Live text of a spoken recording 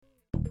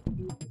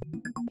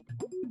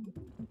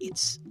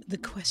It's the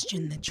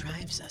question that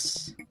drives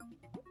us.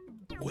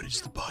 What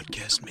is the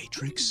podcast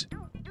matrix?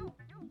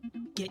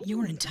 Get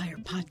your entire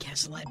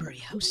podcast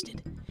library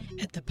hosted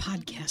at the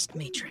Podcast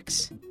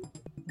Matrix.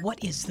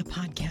 What is the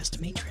Podcast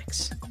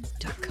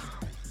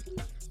Matrix.com?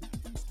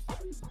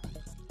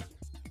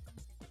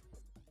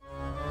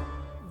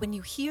 When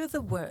you hear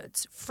the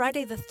words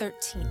Friday the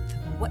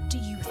 13th, what do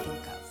you think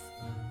of?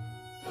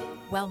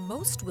 Well,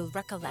 most will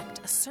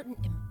recollect a certain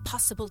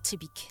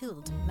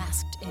impossible-to-be-killed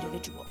masked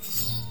individual,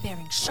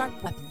 bearing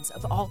sharp weapons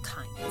of all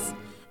kinds.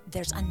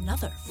 There's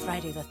another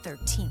Friday the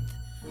 13th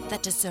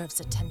that deserves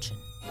attention.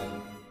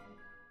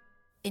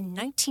 In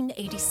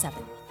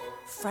 1987,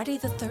 Friday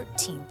the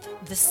 13th,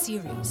 the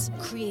series,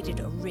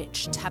 created a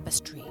rich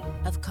tapestry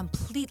of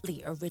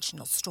completely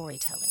original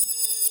storytelling.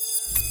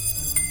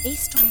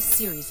 Based on a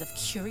series of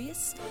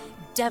curious,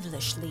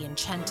 devilishly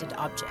enchanted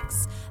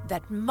objects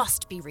that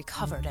must be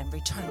recovered and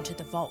returned to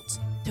the vault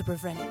to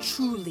prevent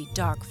truly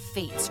dark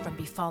fates from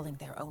befalling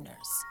their owners.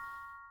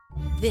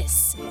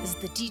 This is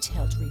the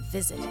detailed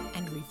revisit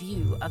and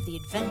review of the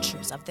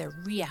adventures of their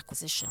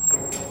reacquisition,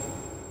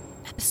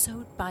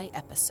 episode by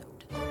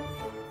episode.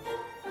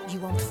 You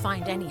won't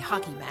find any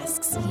hockey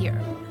masks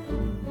here.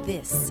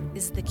 This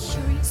is the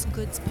Curious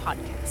Goods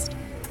Podcast,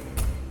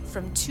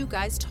 from Two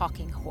Guys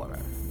Talking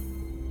Horror.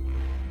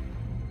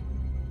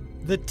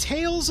 The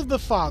tales of the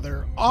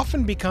father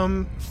often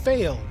become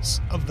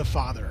fails of the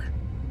father.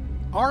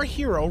 Our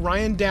hero,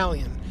 Ryan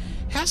Dalion,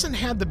 hasn't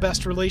had the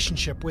best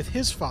relationship with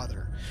his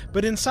father,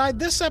 but inside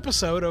this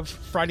episode of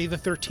Friday the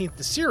 13th,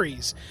 the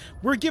series,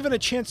 we're given a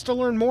chance to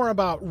learn more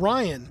about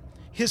Ryan,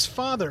 his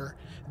father,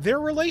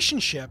 their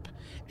relationship,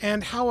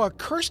 and how a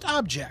cursed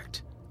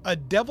object, a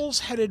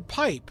devil's-headed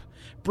pipe,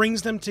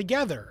 brings them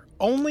together,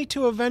 only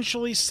to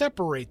eventually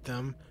separate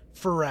them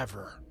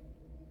forever.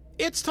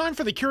 It's time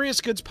for the Curious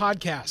Goods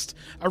Podcast,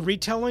 a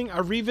retelling,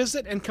 a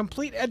revisit, and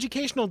complete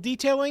educational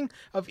detailing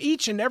of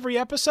each and every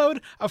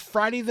episode of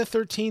Friday the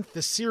 13th,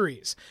 the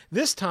series.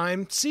 This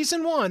time,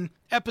 Season 1,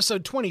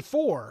 Episode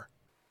 24,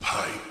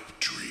 Pipe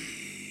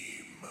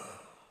Dream.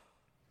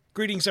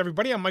 Greetings,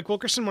 everybody. I'm Mike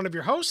Wilkerson, one of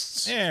your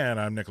hosts. And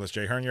I'm Nicholas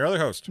J. Hearn, your other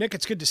host. Nick,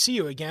 it's good to see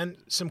you again.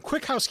 Some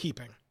quick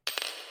housekeeping.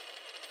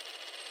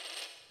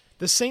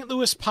 The St.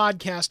 Louis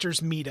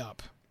Podcasters Meetup.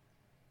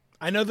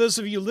 I know those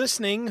of you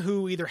listening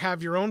who either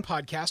have your own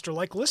podcast or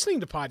like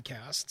listening to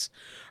podcasts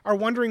are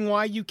wondering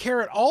why you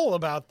care at all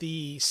about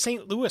the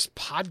St. Louis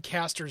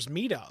Podcasters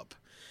Meetup.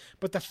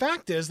 But the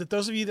fact is that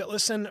those of you that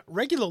listen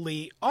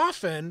regularly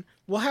often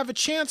will have a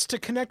chance to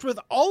connect with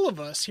all of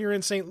us here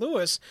in St.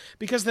 Louis,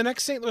 because the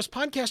next St. Louis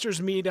Podcasters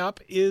Meetup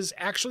is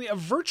actually a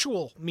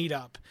virtual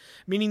meetup,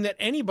 meaning that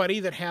anybody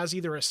that has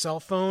either a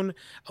cell phone,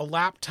 a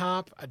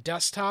laptop, a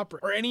desktop,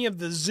 or any of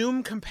the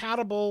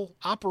Zoom-compatible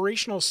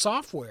operational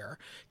software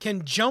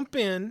can jump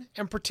in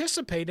and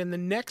participate in the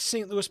next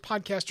St. Louis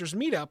Podcasters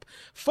Meetup,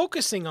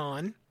 focusing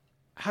on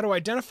how to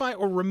identify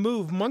or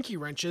remove monkey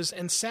wrenches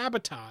and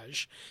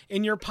sabotage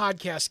in your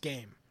podcast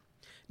game.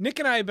 Nick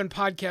and I have been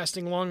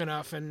podcasting long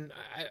enough, and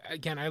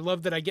I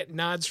love that I get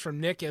nods from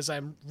Nick as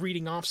I'm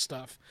reading off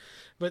stuff.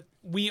 But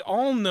we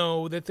all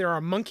know that there are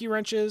monkey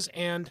wrenches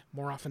and,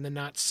 more often than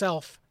not,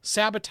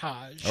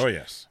 self-sabotage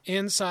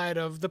inside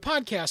of the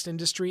podcast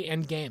industry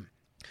and game.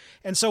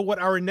 And so what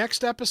our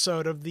next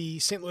episode of the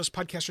St. Louis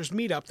Podcasters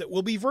Meetup, that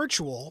will be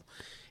virtual,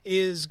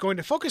 is going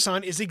to focus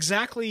on is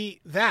exactly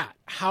that.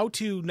 How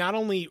to not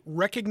only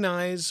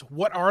recognize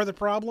what are the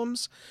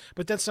problems,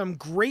 but then some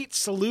great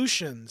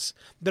solutions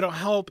that'll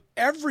help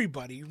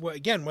everybody,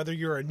 again, whether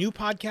you're a new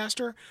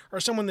podcaster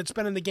or someone that's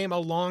been in the game a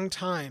long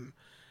time,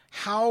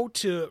 how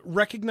to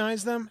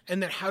recognize them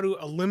and then how to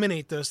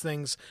eliminate those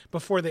things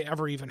before they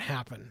ever even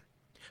happen.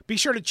 Be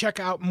sure to check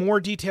out more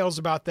details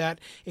about that,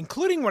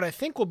 including what I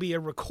think will be a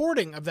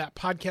recording of that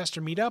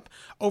podcaster meetup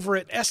over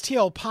at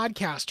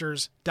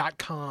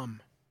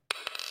stlpodcasters.com.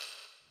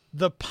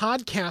 The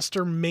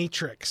Podcaster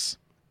Matrix.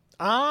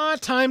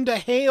 Time to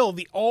hail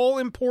the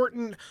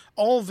all-important,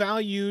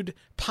 all-valued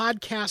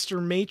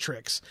Podcaster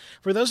Matrix.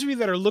 For those of you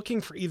that are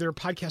looking for either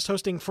podcast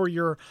hosting for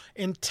your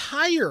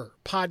entire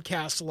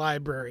podcast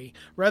library,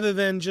 rather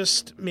than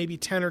just maybe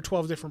 10 or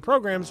 12 different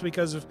programs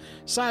because of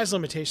size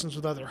limitations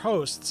with other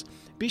hosts,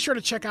 be sure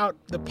to check out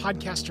the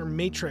Podcaster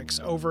Matrix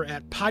over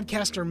at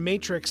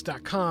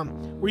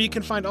podcastermatrix.com, where you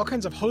can find all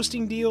kinds of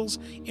hosting deals,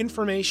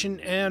 information,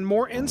 and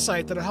more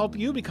insight that'll help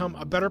you become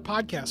a better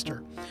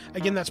podcaster.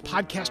 Again, that's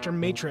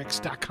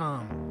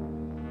podcastermatrix.com.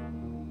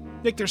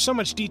 Nick, there's so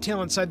much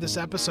detail inside this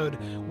episode.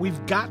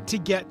 We've got to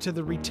get to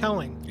the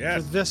retelling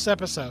for this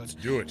episode. Let's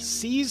do it.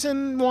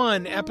 Season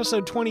 1,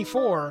 Episode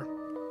 24.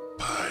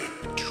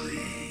 Pipe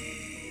Dream.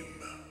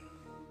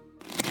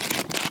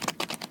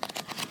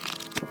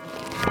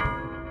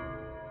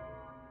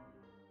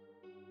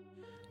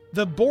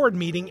 The board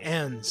meeting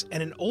ends,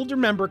 and an older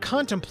member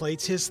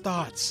contemplates his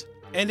thoughts.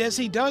 And as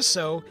he does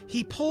so,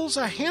 he pulls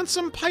a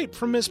handsome pipe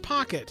from his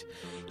pocket.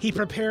 He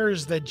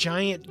prepares the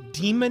giant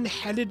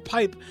demon-headed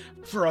pipe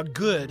for a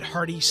good,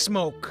 hearty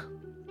smoke.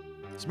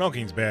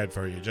 Smoking's bad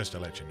for you, just to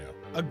let you know.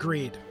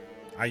 Agreed.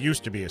 I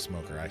used to be a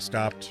smoker. I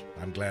stopped.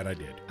 I'm glad I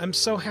did. I'm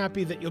so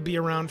happy that you'll be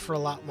around for a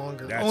lot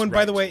longer. That's and by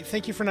right. the way,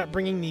 thank you for not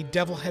bringing the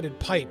devil-headed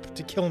pipe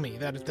to kill me.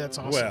 That's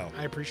awesome. Well.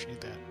 I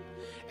appreciate that.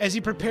 As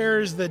he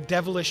prepares the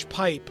devilish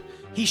pipe,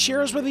 he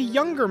shares with a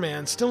younger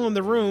man still in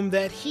the room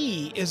that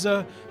he is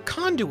a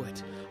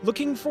conduit,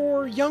 looking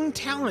for young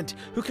talent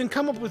who can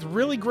come up with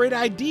really great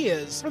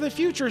ideas for the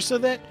future so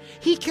that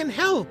he can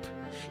help.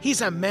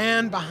 He's a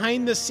man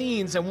behind the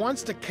scenes and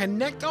wants to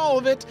connect all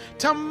of it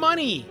to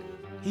money.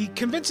 He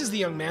convinces the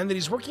young man that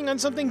he's working on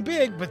something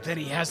big, but that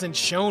he hasn't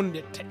shown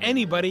it to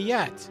anybody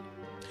yet.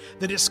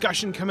 The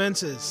discussion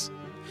commences.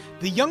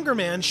 The younger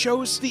man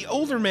shows the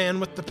older man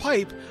with the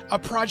pipe a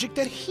project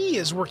that he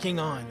is working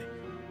on.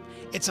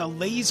 It's a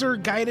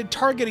laser-guided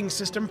targeting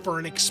system for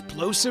an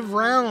explosive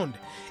round.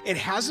 It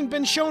hasn't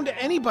been shown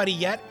to anybody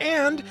yet,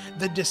 and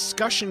the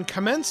discussion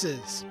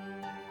commences.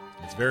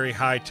 It's very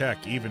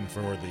high-tech, even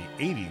for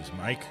the 80s,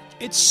 Mike.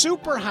 It's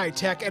super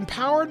high-tech and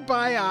powered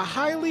by a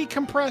highly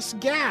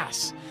compressed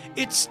gas.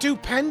 It's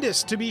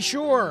stupendous, to be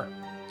sure.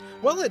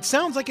 Well, it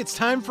sounds like it's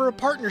time for a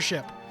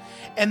partnership.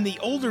 And the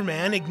older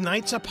man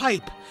ignites a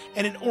pipe,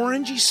 and an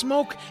orangey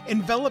smoke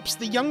envelops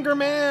the younger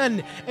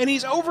man, and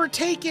he's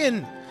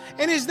overtaken,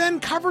 and is then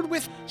covered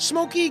with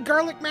smoky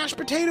garlic mashed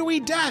potato-y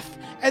death,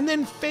 and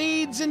then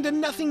fades into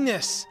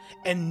nothingness.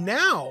 And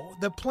now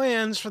the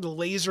plans for the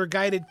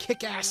laser-guided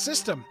kick-ass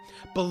system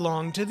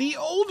belong to the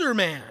older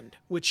man,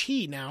 which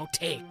he now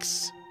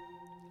takes.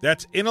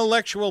 That's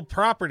intellectual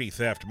property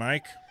theft,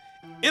 Mike.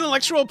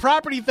 Intellectual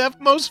property theft,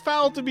 most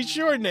foul to be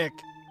sure, Nick.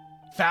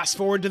 Fast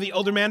forward to the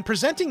older man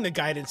presenting the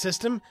guidance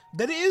system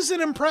that is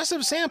an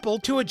impressive sample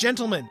to a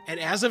gentleman, and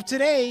as of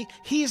today,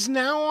 he is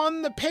now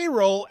on the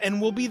payroll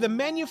and will be the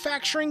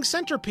manufacturing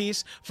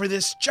centerpiece for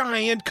this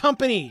giant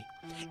company.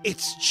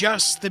 It's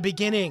just the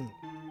beginning.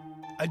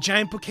 A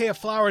giant bouquet of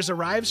flowers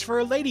arrives for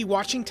a lady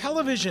watching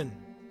television.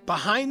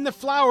 Behind the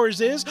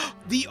flowers is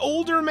the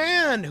older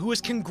man who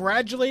is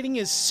congratulating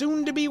his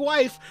soon-to-be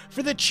wife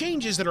for the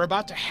changes that are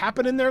about to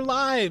happen in their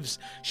lives.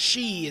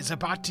 She is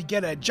about to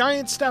get a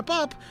giant step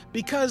up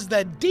because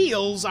the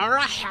deals are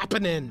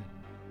a-happening.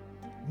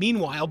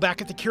 Meanwhile,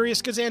 back at the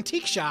Curious Goods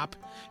Antique Shop,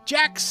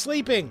 Jack's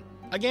sleeping.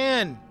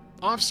 Again,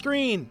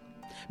 off-screen.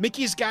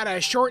 Mickey's got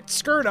a short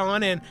skirt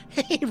on, and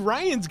hey,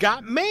 Ryan's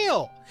got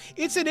mail.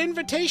 It's an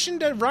invitation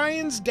to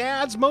Ryan's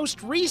dad's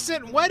most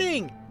recent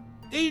wedding.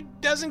 He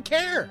doesn't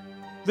care.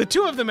 The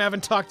two of them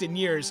haven't talked in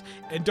years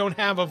and don't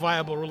have a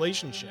viable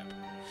relationship.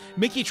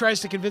 Mickey tries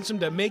to convince him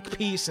to make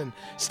peace and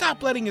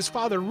stop letting his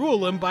father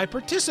rule him by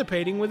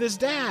participating with his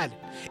dad.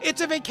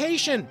 It's a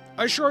vacation,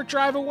 a short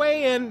drive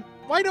away, and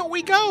why don't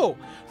we go?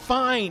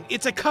 Fine,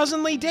 it's a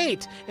cousinly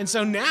date, and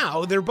so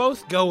now they're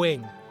both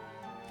going.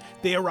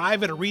 They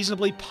arrive at a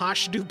reasonably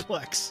posh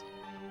duplex.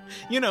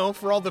 You know,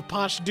 for all the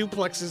posh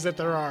duplexes that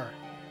there are.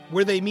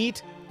 Where they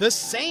meet the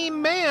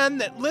same man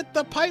that lit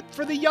the pipe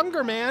for the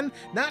younger man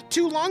not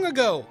too long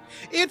ago.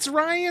 It's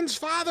Ryan's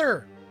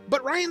father.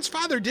 But Ryan's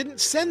father didn't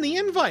send the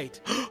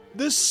invite.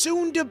 The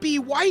soon-to-be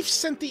wife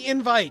sent the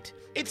invite.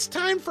 It's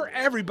time for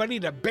everybody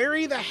to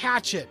bury the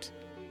hatchet.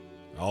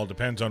 All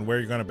depends on where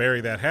you're going to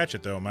bury that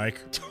hatchet, though, Mike.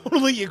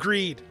 Totally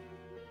agreed.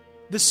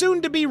 The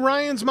soon-to-be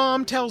Ryan's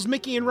mom tells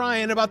Mickey and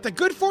Ryan about the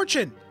good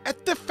fortune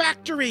at the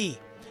factory.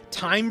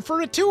 Time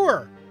for a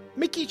tour.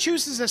 Mickey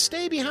chooses to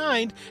stay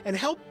behind and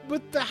help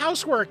with the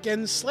housework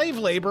and slave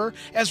labor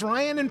as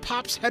Ryan and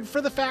Pops head for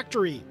the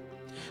factory.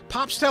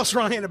 Pops tells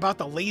Ryan about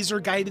the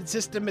laser-guided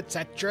system,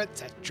 etc.,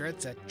 etc.,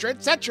 etc.,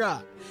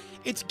 etc.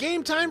 It's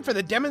game time for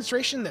the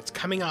demonstration that's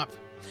coming up.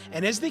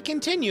 And as they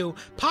continue,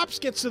 Pops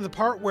gets to the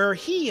part where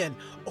he and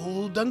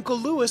old Uncle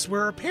Lewis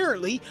were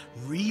apparently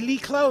really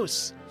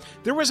close.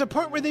 There was a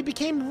point where they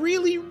became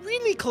really,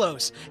 really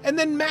close, and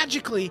then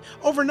magically,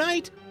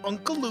 overnight,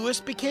 Uncle Lewis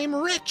became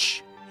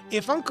rich.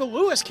 If Uncle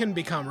Lewis can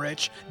become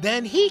rich,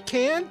 then he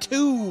can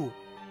too.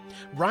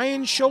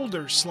 Ryan's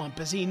shoulders slump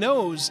as he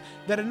knows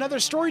that another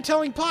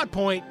storytelling plot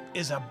point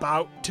is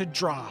about to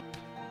drop.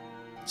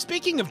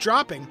 Speaking of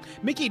dropping,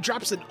 Mickey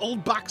drops an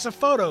old box of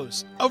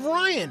photos of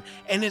Ryan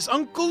and his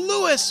Uncle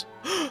Lewis.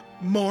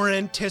 More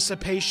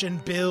anticipation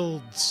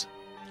builds.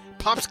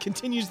 Pops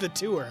continues the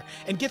tour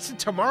and gets to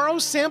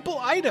tomorrow's sample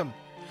item.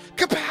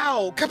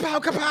 Kapow!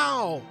 Kapow!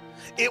 Kapow!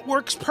 It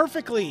works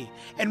perfectly,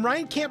 and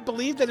Ryan can't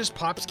believe that his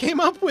Pops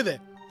came up with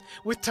it.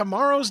 With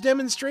tomorrow's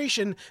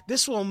demonstration,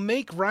 this will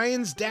make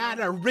Ryan's dad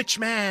a rich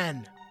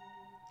man.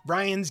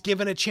 Ryan's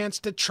given a chance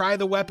to try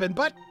the weapon,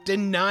 but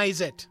denies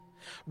it.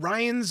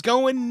 Ryan's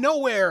going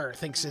nowhere,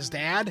 thinks his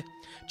dad.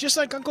 Just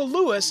like Uncle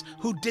Lewis,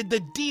 who did the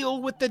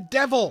deal with the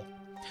devil.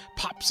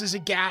 Pops is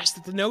aghast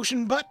at the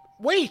notion, but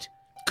wait!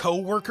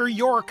 Co-worker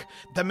York,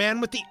 the man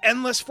with the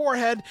endless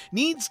forehead,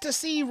 needs to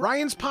see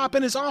Ryan's Pop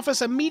in his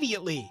office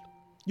immediately.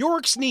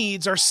 York's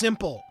needs are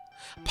simple.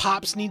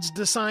 Pops needs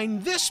to sign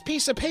this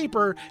piece of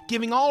paper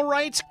giving all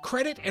rights,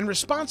 credit, and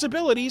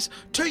responsibilities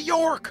to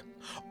York.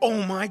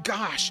 Oh my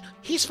gosh,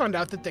 he's found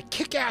out that the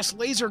kick-ass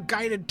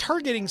laser-guided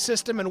targeting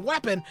system and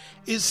weapon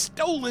is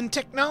stolen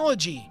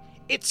technology.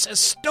 It's a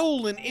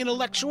stolen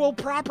intellectual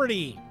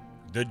property.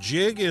 The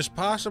jig is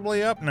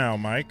possibly up now,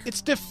 Mike.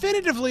 It's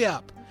definitively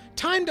up.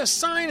 Time to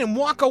sign and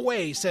walk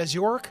away, says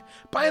York.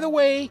 By the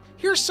way,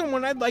 here's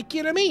someone I'd like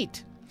you to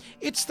meet.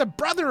 It's the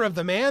brother of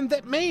the man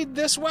that made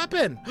this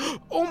weapon.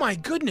 Oh my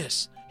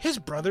goodness, his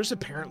brother's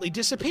apparently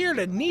disappeared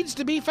and needs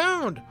to be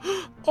found.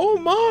 Oh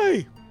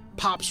my!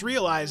 Pops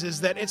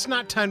realizes that it's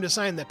not time to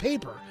sign the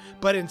paper,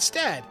 but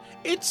instead,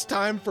 it's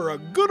time for a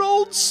good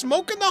old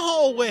smoke in the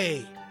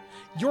hallway.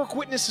 York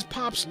witnesses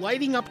Pops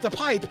lighting up the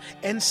pipe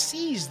and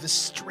sees the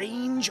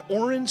strange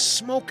orange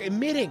smoke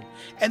emitting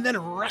and then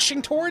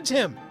rushing towards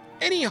him.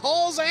 And he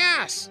hauls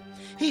ass.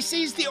 He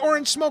sees the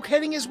orange smoke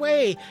heading his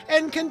way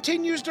and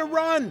continues to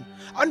run.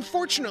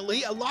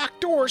 Unfortunately, a locked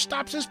door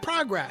stops his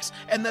progress,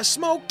 and the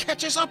smoke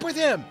catches up with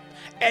him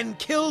and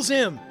kills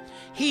him.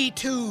 He,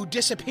 too,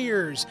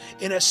 disappears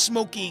in a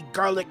smoky,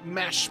 garlic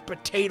mashed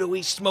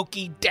potato-y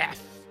smoky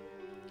death.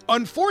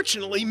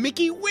 Unfortunately,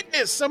 Mickey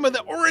witnessed some of the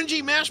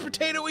orangey mashed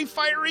potato-y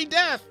fiery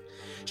death.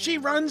 She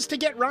runs to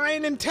get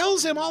Ryan and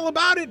tells him all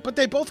about it, but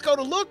they both go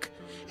to look,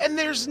 and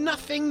there's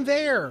nothing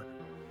there.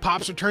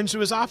 Pops returns to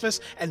his office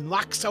and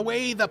locks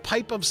away the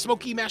pipe of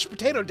smoky mashed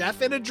potato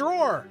death in a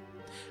drawer.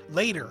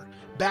 Later,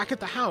 back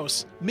at the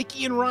house,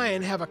 Mickey and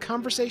Ryan have a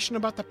conversation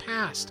about the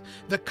past,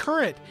 the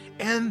current,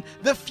 and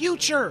the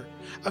future.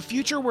 A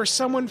future where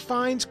someone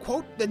finds,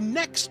 quote, the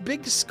next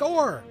big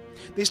score.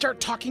 They start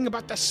talking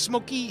about the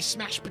smoky,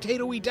 smashed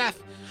potato-y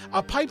death,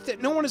 a pipe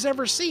that no one has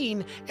ever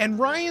seen, and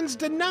Ryan's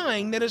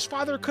denying that his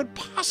father could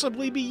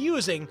possibly be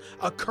using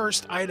a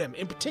cursed item,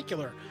 in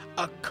particular,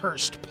 a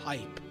cursed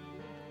pipe.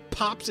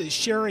 Pops is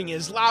sharing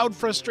his loud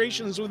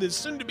frustrations with his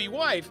soon-to-be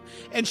wife,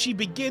 and she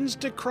begins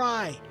to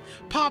cry.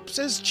 Pops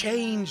has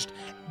changed,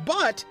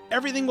 but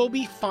everything will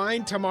be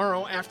fine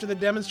tomorrow after the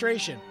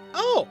demonstration.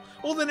 Oh,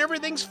 well then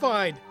everything's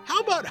fine.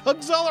 How about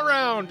hugs all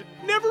around?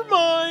 Never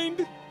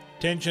mind.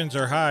 Tensions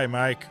are high,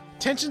 Mike.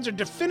 Tensions are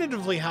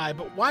definitively high,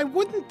 but why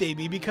wouldn't they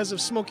be because of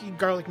smoky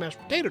garlic mashed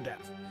potato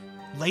death?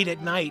 Late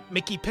at night,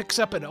 Mickey picks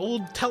up an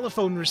old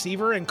telephone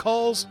receiver and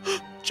calls,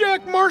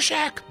 Jack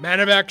Marshak, man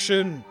of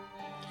action.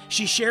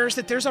 She shares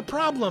that there's a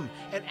problem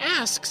and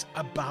asks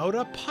about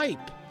a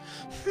pipe.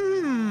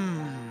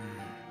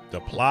 The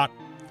plot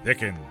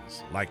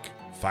thickens like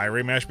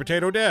fiery mashed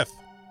potato death.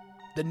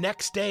 The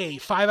next day,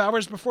 5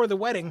 hours before the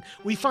wedding,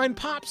 we find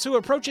Pops, who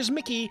approaches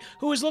Mickey,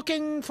 who is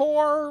looking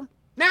for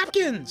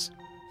napkins.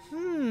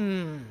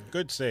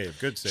 Good save,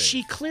 good save.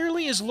 She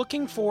clearly is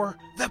looking for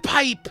the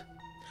pipe.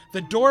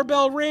 The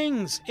doorbell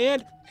rings,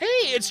 and hey,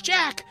 it's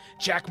Jack.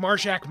 Jack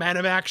Marshak, man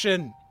of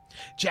action.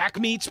 Jack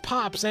meets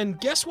Pops, and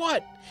guess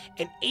what?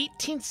 An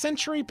 18th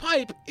century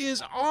pipe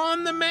is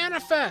on the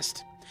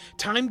manifest.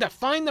 Time to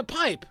find the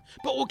pipe,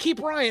 but we'll keep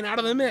Ryan out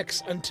of the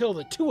mix until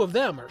the two of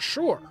them are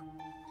sure.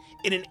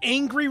 In an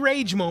angry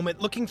rage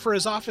moment looking for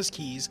his office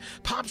keys,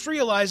 Pops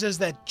realizes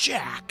that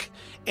Jack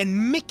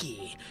and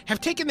Mickey have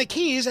taken the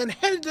keys and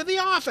headed to the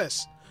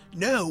office.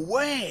 No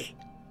way.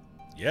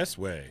 Yes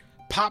way.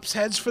 Pops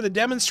heads for the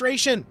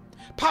demonstration.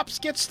 Pops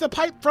gets the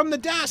pipe from the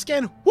desk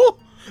and whoo!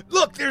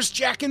 Look, there's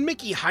Jack and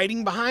Mickey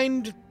hiding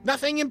behind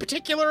nothing in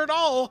particular at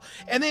all,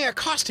 and they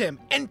accost him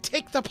and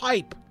take the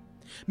pipe.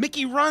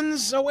 Mickey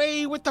runs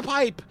away with the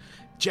pipe.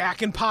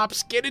 Jack and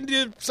Pops get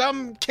into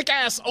some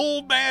kick-ass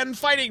old man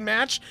fighting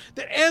match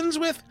that ends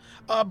with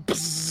a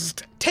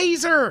bzzzt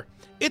taser.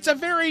 It's a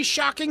very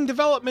shocking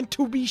development,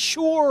 to be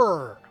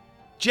sure.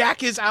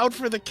 Jack is out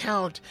for the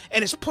count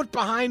and is put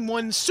behind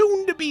one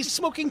soon-to-be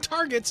smoking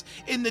targets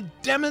in the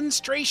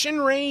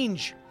demonstration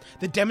range.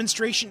 The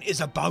demonstration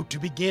is about to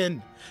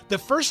begin. The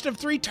first of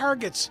 3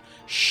 targets,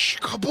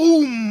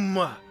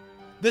 kaboom!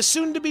 The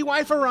soon-to-be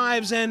wife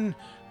arrives and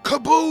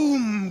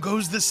kaboom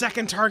goes the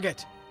second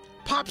target.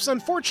 Pops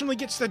unfortunately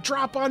gets the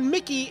drop on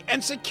Mickey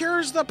and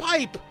secures the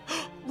pipe.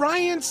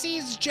 Ryan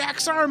sees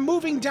Jack's arm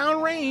moving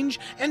downrange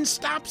and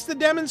stops the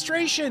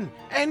demonstration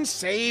and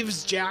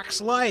saves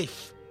Jack's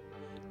life.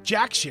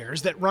 Jack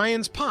shares that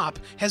Ryan's pop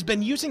has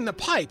been using the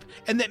pipe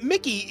and that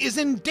Mickey is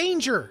in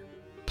danger.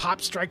 Pop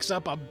strikes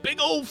up a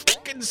big old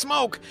fucking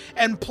smoke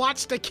and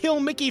plots to kill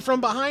Mickey from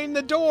behind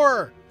the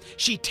door.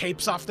 She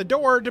tapes off the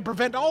door to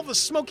prevent all the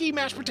smoky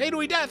mashed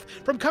potato-y death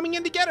from coming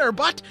in to get her,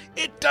 but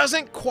it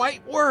doesn't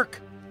quite work.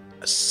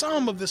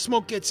 Some of the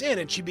smoke gets in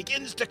and she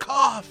begins to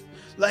cough,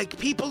 like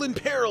people in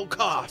peril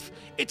cough.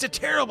 It's a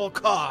terrible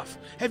cough.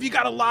 Have you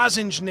got a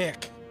lozenge,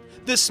 Nick?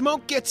 The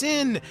smoke gets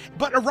in,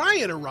 but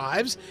Orion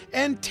arrives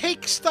and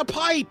takes the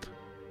pipe.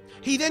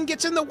 He then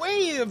gets in the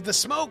way of the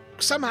smoke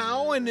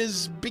somehow and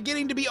is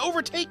beginning to be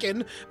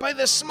overtaken by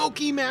the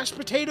smoky mashed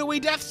potato-y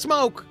death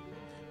smoke.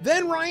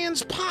 Then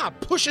Ryan's pop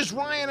pushes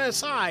Ryan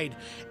aside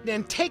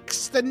and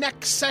takes the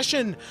next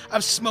session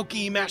of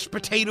smoky mashed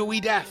potato-y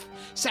death,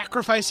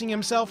 sacrificing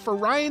himself for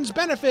Ryan's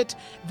benefit.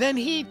 Then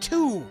he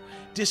too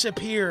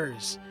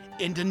disappears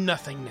into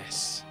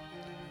nothingness.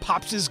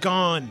 Pops is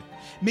gone.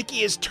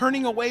 Mickey is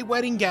turning away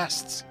wedding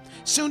guests.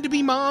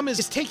 Soon-to-be mom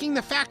is taking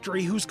the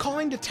factory, who's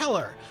calling to tell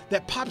her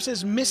that Pops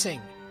is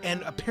missing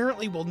and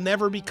apparently will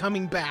never be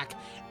coming back,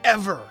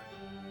 ever,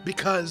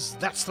 because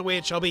that's the way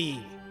it shall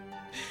be.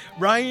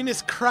 Ryan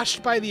is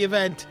crushed by the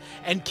event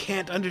and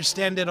can't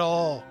understand it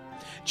all.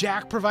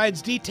 Jack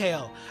provides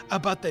detail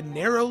about the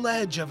narrow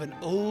ledge of an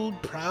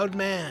old, proud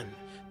man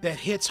that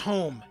hits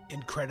home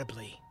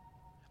incredibly.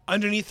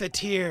 Underneath the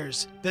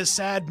tears, the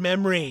sad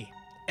memory,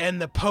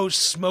 and the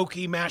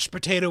post-smoky mashed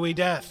potato-y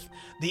death,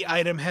 the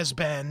item has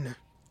been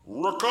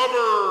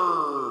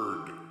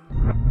Recovered!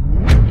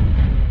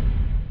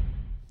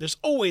 There's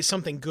always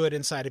something good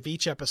inside of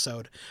each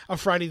episode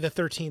of Friday the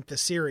 13th, the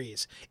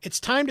series.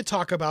 It's time to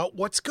talk about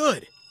what's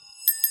good.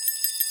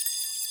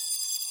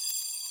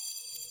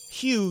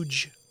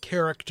 Huge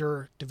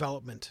character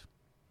development.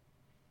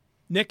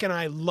 Nick and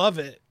I love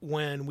it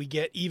when we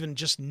get even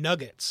just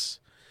nuggets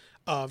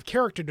of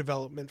character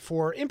development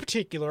for, in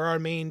particular, our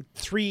main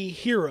three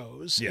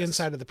heroes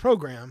inside of the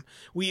program.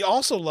 We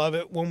also love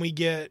it when we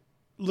get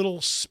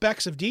little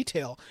specks of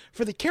detail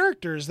for the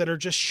characters that are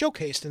just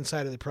showcased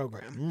inside of the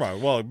program. Right.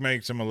 Well, it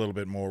makes them a little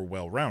bit more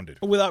well-rounded.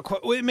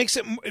 It makes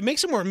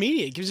it more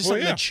immediate. It gives you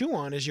something to chew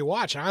on as you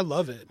watch. And I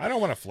love it. I don't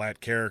want a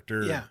flat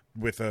character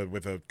with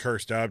a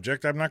cursed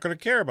object. I'm not going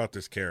to care about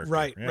this character.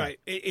 Right.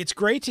 It's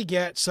great to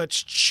get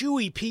such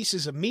chewy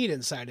pieces of meat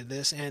inside of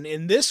this, and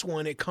in this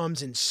one, it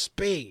comes in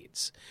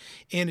spades.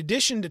 In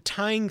addition to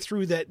tying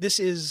through that this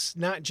is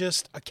not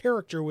just a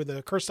character with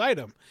a cursed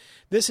item,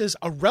 this is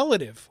a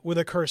relative with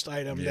a cursed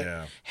item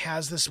that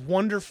has this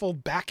wonderful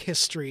back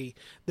history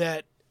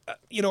that,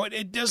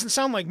 it doesn't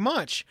sound like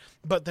much,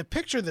 but the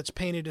picture that's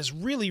painted is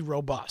really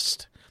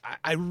robust.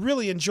 I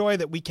really enjoy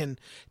that we can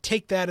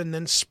take that and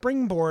then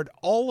springboard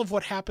all of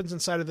what happens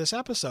inside of this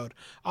episode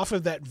off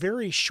of that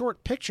very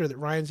short picture that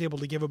Ryan's able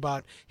to give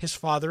about his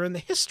father and the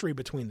history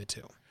between the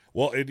two.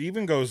 Well, it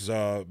even goes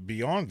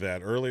beyond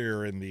that.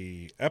 Earlier in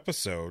the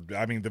episode,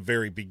 the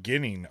very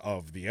beginning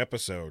of the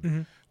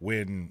episode,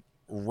 when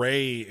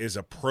Ray is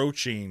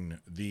approaching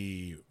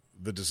the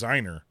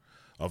designer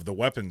of the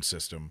weapon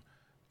system,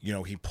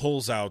 he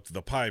pulls out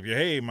the pipe.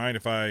 Hey, mind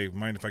if I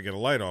get a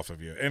light off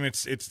of you? And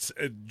it's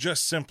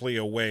just simply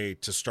a way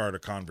to start a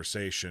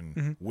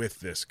conversation with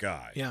this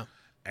guy. Yeah.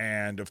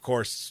 And of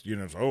course,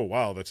 oh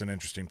wow, that's an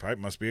interesting pipe.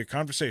 Must be a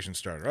conversation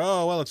starter.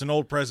 Oh well, it's an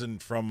old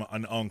present from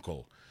an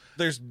uncle.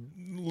 There's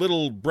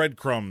little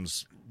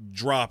breadcrumbs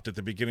dropped at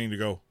the beginning to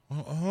go,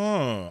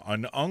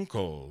 an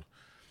uncle.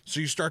 So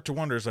you start to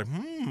wonder, it's like,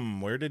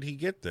 where did he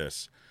get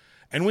this?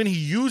 And when he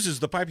uses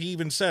the pipe, he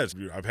even says,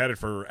 I've had it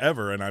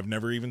forever and I've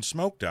never even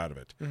smoked out of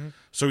it.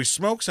 So he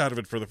smokes out of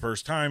it for the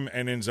first time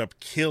and ends up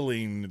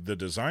killing the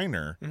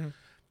designer.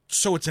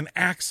 So it's an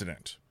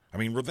accident.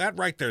 That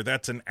right there,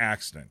 that's an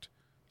accident.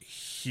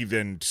 He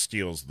then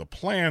steals the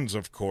plans,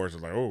 of course.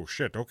 It's like, oh,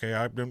 shit, okay,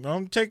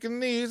 I'm taking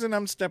these and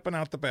I'm stepping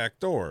out the back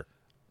door.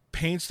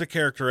 Paints the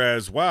character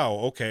as, wow,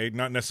 okay,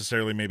 not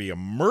necessarily maybe a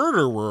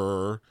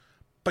murderer,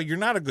 but you're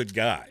not a good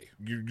guy.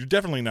 You're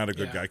definitely not a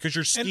good guy because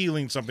you're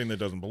stealing something that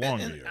doesn't belong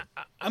to you.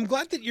 I'm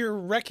glad that you're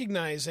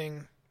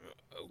recognizing,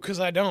 because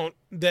I don't,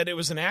 that it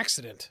was an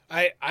accident.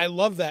 I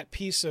love that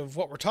piece of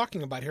what we're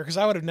talking about here because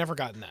I would have never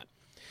gotten that.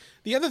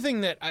 The other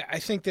thing that I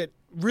think that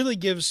really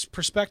gives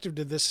perspective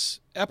to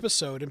this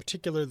episode, in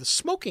particular the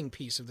smoking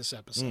piece of this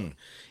episode,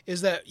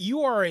 is that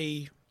you are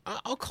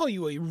I'll call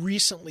you a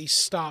recently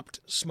stopped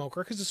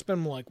smoker because it's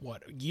been like,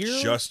 what, a year?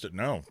 Just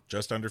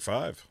under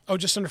 5. Oh,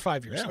 just under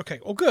 5 years. Yeah. Okay.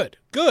 Well, good.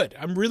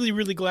 I'm really,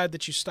 really glad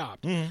that you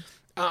stopped.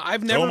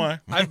 I've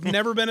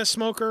never been a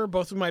smoker.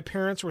 Both of my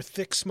parents were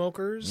thick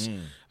smokers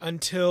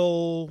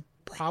until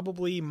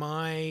probably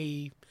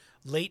my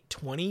late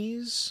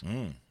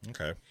 20s.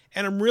 Okay.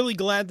 And I'm really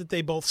glad that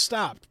they both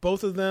stopped.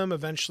 Both of them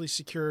eventually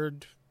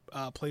secured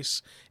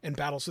place in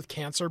battles with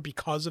cancer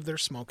because of their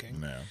smoking.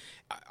 Yeah.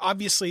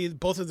 Obviously,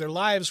 both of their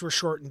lives were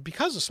shortened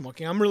because of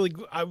smoking.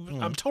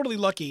 I'm totally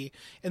lucky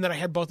in that I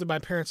had both of my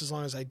parents as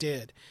long as I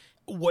did.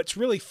 What's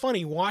really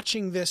funny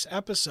watching this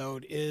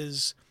episode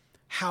is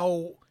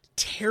how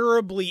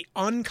terribly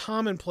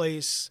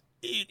uncommonplace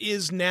it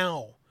is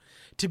now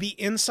to be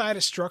inside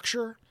a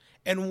structure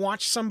and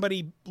watch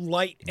somebody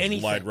light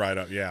anything. Light right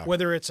up, yeah.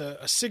 Whether it's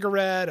a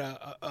cigarette,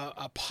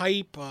 a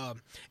pipe,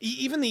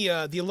 even the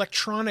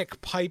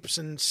electronic pipes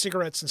and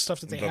cigarettes and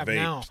stuff that they have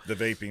now. The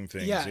vaping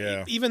things,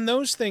 yeah. Even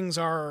those things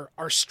are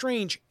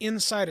strange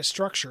inside a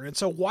structure. And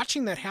so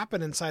watching that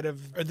happen inside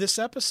of this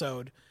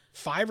episode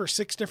 5 or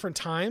 6 different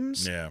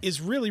times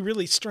is really,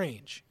 really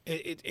strange.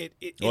 It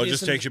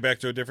just takes you back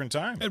to a different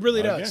time. It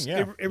really does.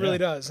 Again, It really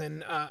does.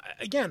 And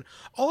again,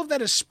 all of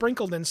that is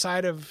sprinkled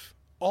inside of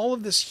all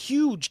of this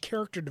huge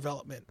character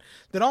development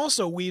that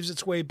also weaves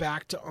its way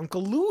back to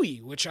Uncle Louie,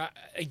 which,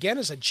 again,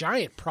 is a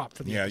giant prop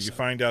for the episode. You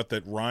find out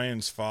that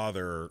Ryan's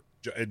father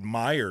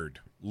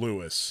admired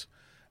Lewis,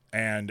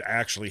 and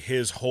actually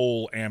his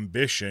whole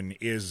ambition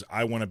is,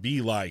 I want to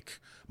be like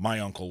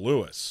my Uncle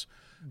Lewis.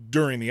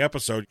 During the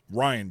episode,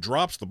 Ryan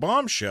drops the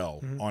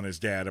bombshell on his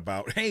dad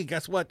about, hey,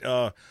 guess what?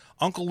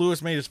 Uncle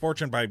Lewis made his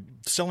fortune by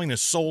selling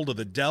his soul to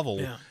the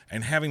devil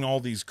and having all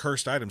these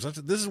cursed items.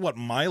 This is what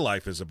my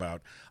life is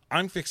about.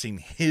 I'm fixing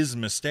his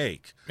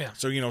mistake. Yeah.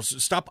 So,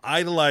 stop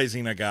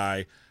idolizing a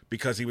guy,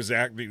 because he was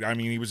acting. I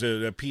mean, he was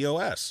a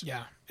POS.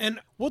 Yeah. And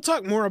we'll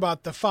talk more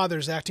about the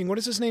father's acting. What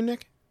is his name,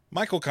 Nick?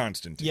 Michael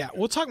Constantine. Yeah,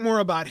 we'll talk more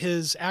about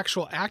his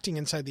actual acting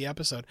inside the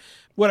episode.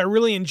 What I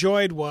really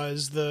enjoyed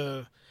was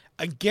the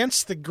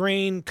against the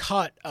grain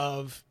cut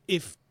of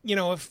if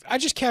I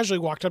just casually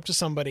walked up to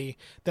somebody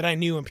that I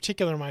knew, in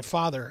particular my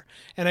father,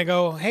 and I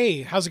go,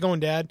 "Hey, how's it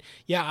going, Dad?"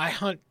 "Yeah, I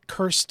hunt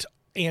cursed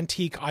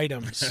antique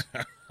items."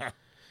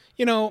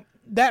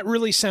 That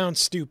really sounds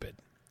stupid.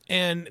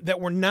 And that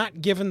we're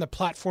not given the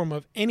platform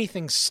of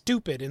anything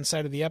stupid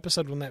inside of the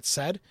episode when that's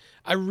said.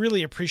 I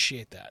really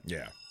appreciate that.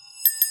 Yeah.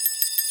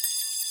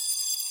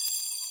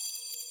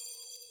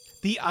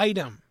 The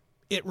item,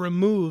 it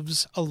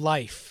removes a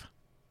life.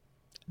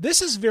 This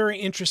is very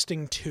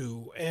interesting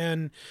too,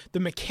 and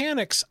the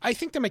mechanics, I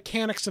think the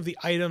mechanics of the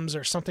items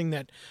are something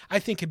that I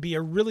think could be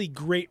a really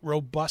great,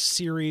 robust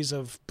series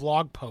of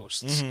blog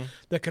posts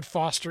that could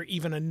foster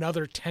even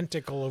another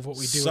tentacle of what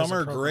we do as a Some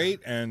are program. great,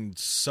 and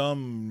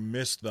some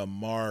miss the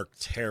mark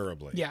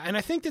terribly. Yeah, and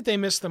I think that they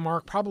miss the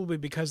mark probably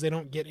because they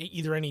don't get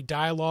either any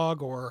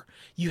dialogue, or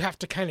you have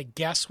to kind of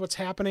guess what's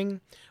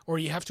happening, or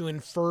you have to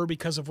infer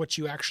because of what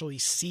you actually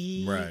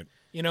see. Right.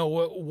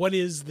 What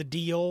is the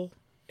deal?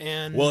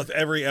 And Well, if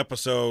every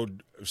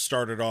episode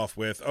started off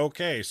with,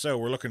 okay, so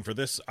we're looking for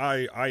this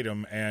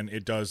item and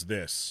it does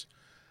this,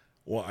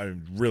 well,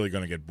 I'm really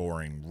going to get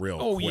boring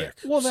real quick.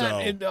 Yeah. Well, So-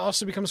 it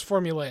also becomes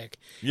formulaic.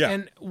 Yeah.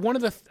 And one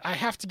of I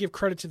have to give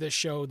credit to this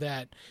show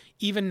that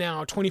even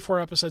now, 24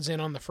 episodes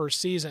in on the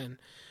first season,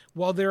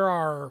 while there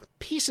are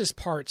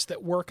parts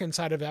that work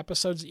inside of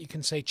episodes that you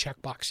can say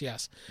checkbox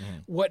yes,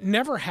 what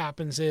never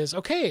happens is,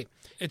 okay,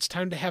 it's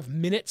time to have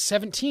minute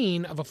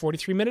 17 of a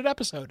 43-minute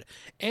episode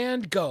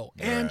and go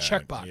and Right,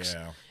 checkbox.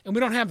 yeah. And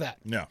we don't have that.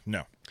 No.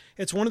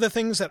 It's one of the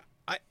things that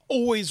I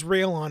always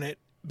rail on it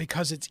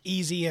because it's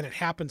easy and it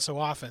happens so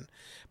often.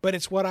 But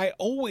it's what I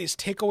always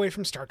take away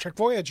from Star Trek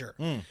Voyager,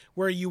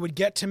 where you would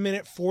get to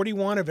minute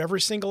 41 of every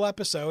single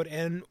episode,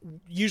 and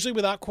usually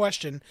without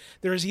question,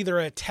 there is either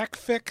a tech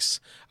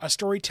fix, a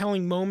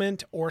storytelling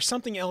moment, or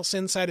something else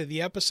inside of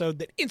the episode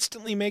that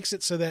instantly makes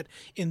it so that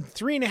in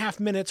 3.5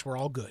 minutes, we're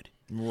all good.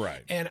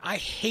 Right. And I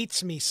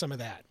hates me some of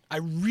that. I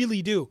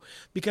really do,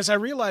 because I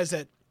realize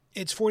that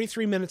it's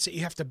 43 minutes that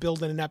you have to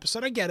build in an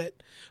episode. I get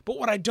it. But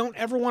what I don't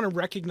ever want to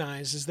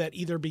recognize is that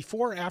either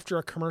before or after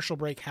a commercial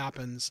break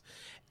happens,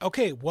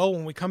 okay, well,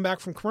 when we come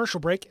back from commercial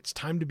break, it's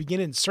time to begin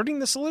inserting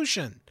the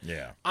solution.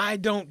 Yeah. I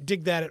don't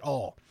dig that at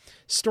all.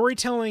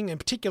 Storytelling, in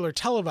particular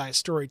televised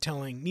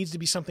storytelling, needs to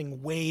be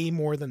something way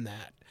more than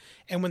that.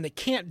 And when they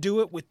can't do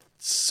it with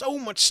so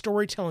much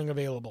storytelling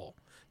available,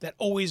 that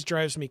always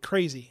drives me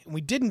crazy. And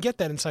we didn't get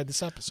that inside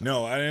this episode.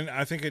 No, and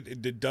I think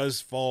it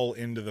does fall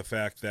into the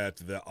fact that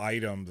the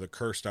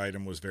cursed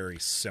item, was very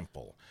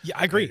simple. Yeah,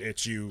 I agree.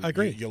 It's you. I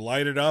agree. You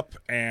light it up,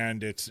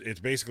 and it's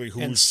basically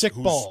And sick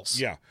balls.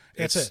 Yeah,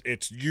 That's it.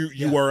 It's you.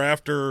 Yeah. You are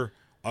after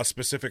a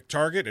specific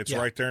target. It's Yeah.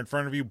 right there in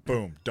front of you.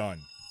 Boom,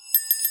 done.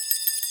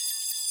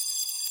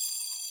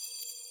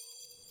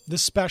 The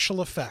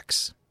special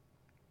effects.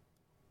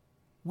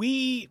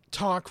 We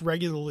talk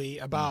regularly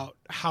about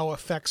how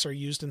effects are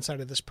used inside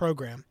of this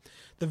program.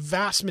 The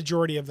vast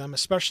majority of them,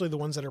 especially the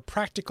ones that are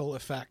practical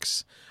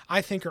effects,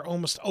 I think are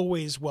almost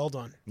always well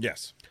done.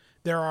 Yes,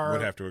 There are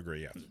would have to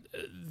agree. Yes.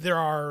 there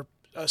are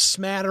a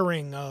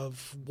smattering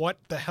of what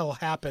the hell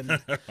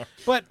happened,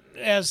 but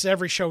as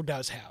every show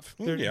does have,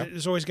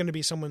 there's always going to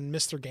be someone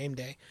miss their game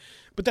day.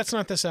 But that's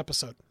not this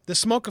episode. The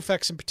smoke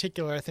effects in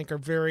particular, I think, are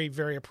very,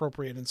 very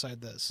appropriate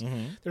inside this.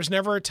 There's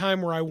never a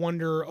time where I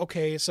wonder,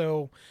 okay,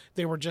 so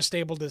they were just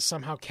able to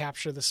somehow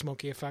capture the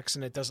smoky effects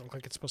and it doesn't look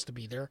like it's supposed to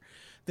be there.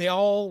 They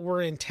all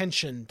were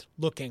intentioned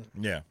looking.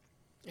 Yeah.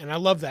 And I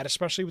love that,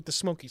 especially with the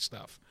smoky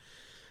stuff.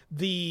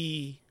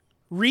 The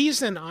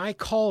reason I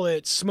call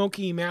it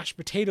smoky mashed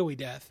potato-y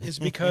death is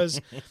because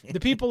the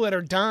people that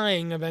are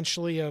dying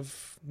eventually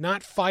of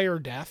not fire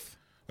death.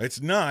 It's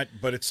not,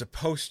 but it's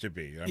supposed to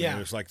be. I Yeah.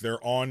 mean, it's like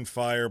they're on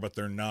fire, but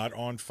they're not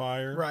on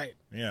fire. Right.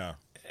 Yeah.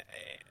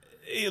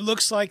 It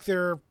looks like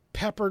they're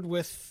peppered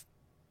with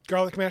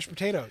garlic mashed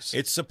potatoes.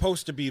 It's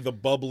supposed to be the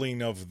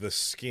bubbling of the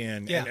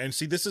skin. Yeah. And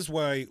see, this is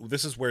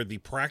where the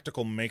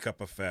practical makeup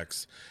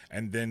effects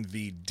and then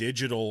the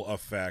digital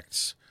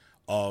effects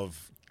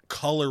of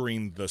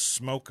coloring the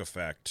smoke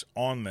effect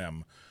on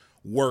them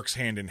works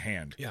hand in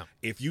hand. Yeah.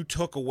 If you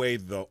took away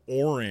the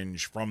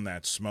orange from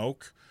that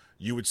smoke,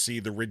 you would see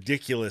the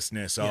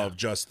ridiculousness of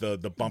just the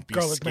bumpy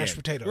Garlic skin. mashed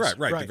potatoes. Right,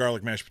 the Right.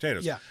 garlic mashed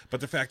potatoes. Yeah.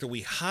 But the fact that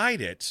we hide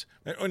it,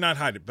 or not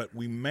hide it, but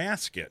we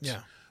mask it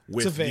Yeah.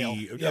 with It's a veil.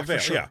 Yeah, for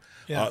sure.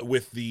 Yeah.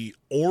 with the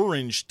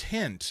orange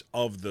tint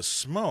of the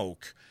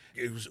smoke.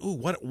 It was, ooh,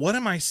 what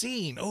am I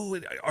seeing? Oh,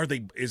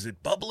 is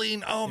it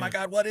bubbling? Oh my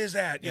God, what is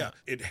that? Yeah.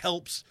 It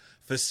helps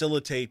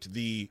facilitate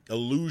the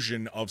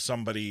illusion of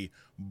somebody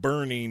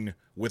burning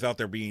without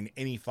there being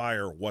any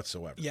fire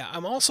whatsoever. Yeah,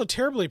 I'm also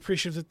terribly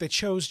appreciative that they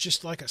chose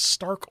just like a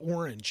stark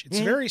orange. It's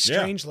very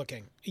strange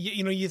looking.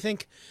 You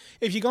think,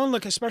 if you go and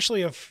look,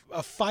 especially a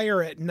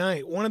fire at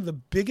night, one of the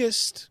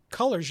biggest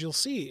colors you'll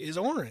see is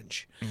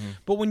orange.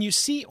 But when you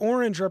see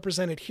orange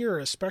represented here,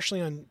 especially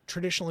on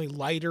traditionally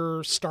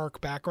lighter, stark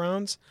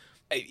backgrounds,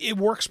 it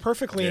works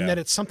perfectly in that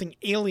it's something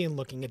alien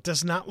looking. It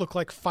does not look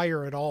like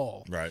fire at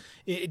all. Right.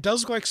 It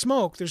does look like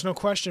smoke, there's no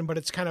question, but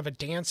it's kind of a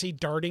dancey,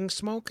 darting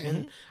smoke.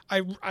 And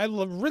I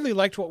really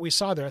liked what we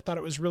saw there. I thought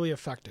it was really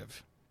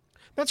effective.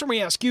 That's when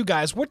we ask you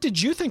guys, what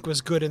did you think was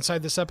good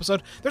inside this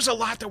episode? There's a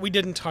lot that we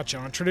didn't touch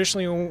on.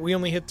 Traditionally, we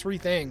only hit 3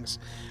 things.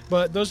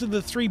 But those are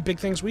the 3 big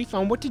things we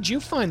found. What did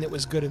you find that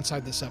was good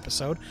inside this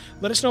episode?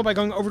 Let us know by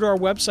going over to our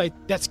website.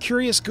 That's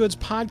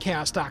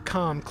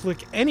CuriousGoodsPodcast.com.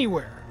 Click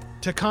anywhere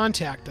to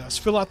contact us,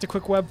 fill out the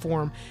quick web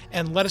form,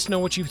 and let us know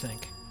what you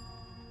think.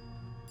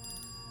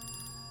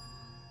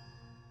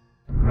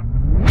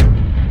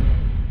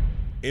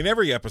 In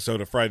every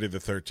episode of Friday the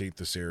 13th,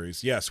 the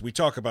series, yes, we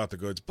talk about the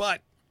goods,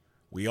 but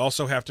we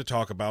also have to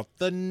talk about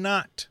the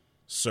not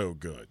so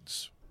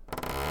goods.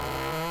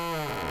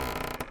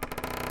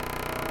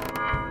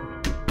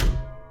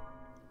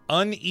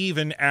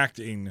 Uneven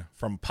acting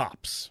from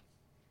Pops.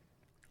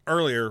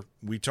 Earlier,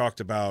 we talked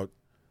about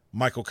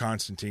Michael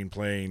Constantine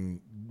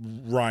playing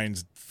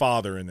Ryan's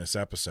father in this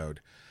episode.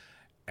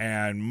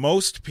 And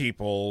most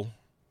people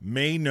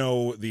may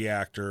know the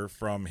actor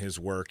from his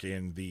work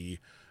in the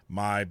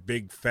My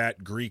Big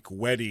Fat Greek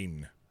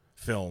Wedding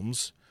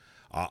films.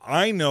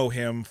 I know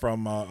him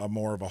from a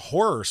more of a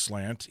horror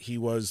slant. He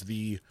was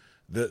the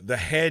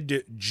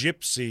head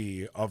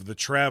gypsy of the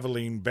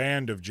traveling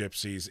band of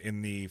gypsies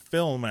in the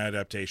film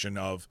adaptation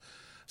of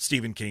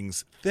Stephen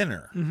King's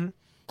Thinner.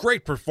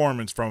 Great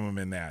performance from him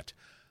in that.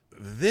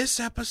 This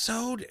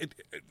episode,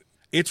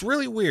 it's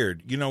really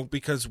weird,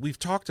 because we've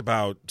talked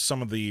about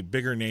some of the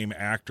bigger name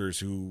actors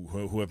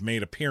who have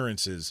made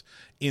appearances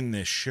in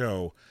this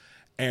show,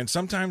 and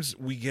sometimes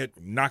we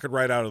knock it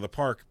right out of the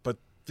park, but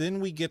then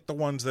we get the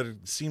ones that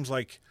it seems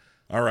like,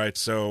 all right,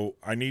 so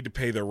I need to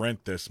pay the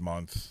rent this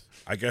month.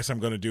 I guess I'm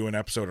going to do an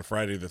episode of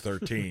Friday the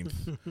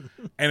 13th,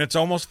 and it's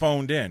almost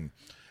phoned in,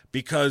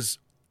 because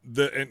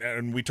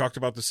and we talked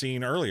about the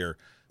scene earlier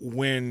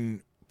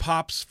when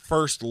Pops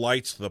first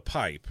lights the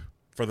pipe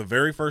for the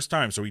very first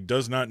time, so he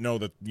does not know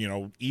that,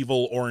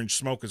 evil orange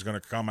smoke is going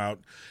to come out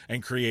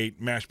and create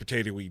mashed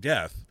potato-y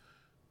death.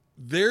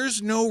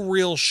 There's no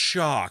real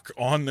shock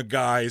on the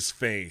guy's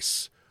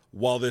face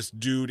while this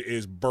dude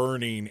is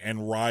burning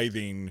and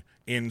writhing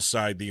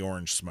inside the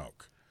orange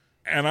smoke.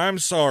 And I'm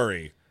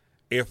sorry,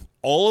 if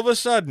all of a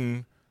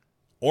sudden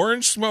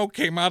orange smoke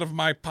came out of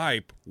my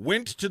pipe,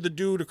 went to the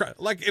dude across,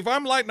 like if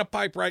I'm lighting a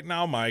pipe right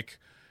now, Mike,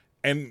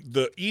 and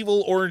the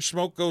evil orange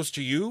smoke goes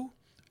to you,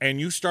 and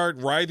you start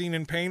writhing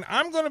in pain,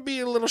 I'm going to be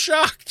a little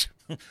shocked.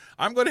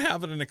 I'm going to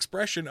have an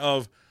expression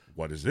of,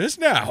 what is this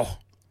now?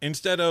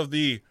 Instead of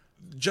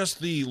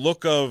just the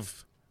look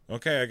of,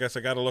 okay, I guess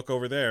I got to look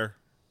over there.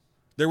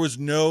 There was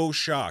no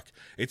shock.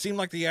 It seemed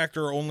like the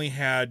actor only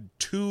had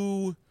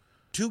two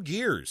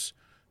gears,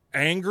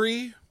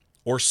 angry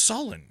or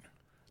sullen.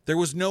 There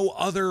was no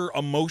other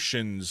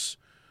emotions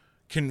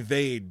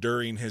conveyed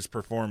during his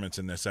performance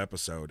in this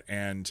episode,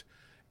 and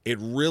it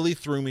really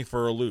threw me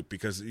for a loop,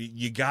 because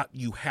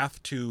you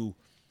have to,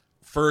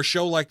 for a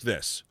show like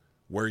this,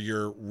 where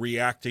you're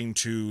reacting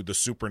to the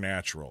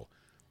supernatural,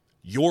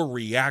 your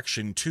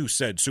reaction to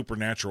said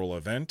supernatural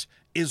event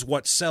is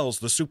what sells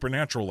the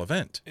supernatural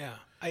event. Yeah.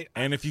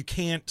 And if you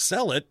can't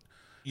sell it,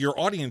 your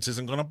audience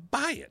isn't going to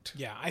buy it.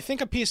 Yeah, I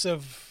think I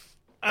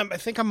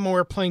think I'm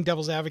more playing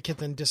devil's advocate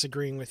than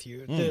disagreeing with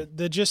you.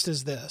 The gist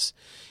is this,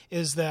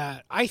 is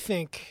that I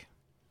think,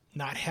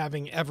 not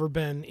having ever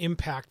been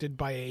impacted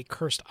by a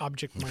cursed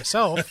object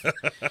myself,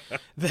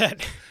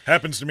 that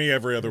happens to me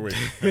every other week.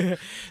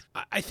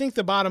 I think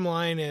the bottom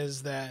line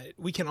is that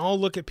we can all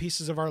look at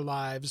pieces of our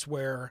lives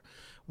where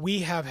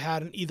we have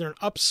had either an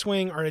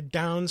upswing or a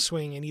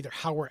downswing in either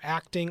how we're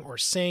acting or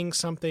saying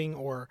something,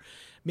 or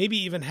maybe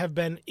even have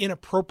been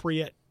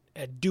inappropriate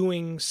at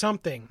doing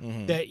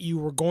something that you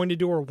were going to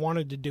do or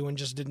wanted to do and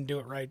just didn't do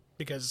it right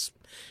because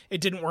it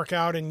didn't work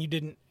out and you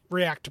didn't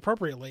react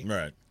appropriately.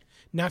 Right.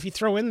 Now, if you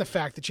throw in the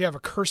fact that you have a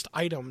cursed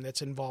item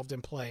that's involved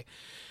in play,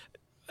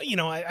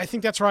 I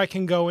think that's where I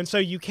can go. And so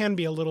you can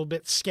be a little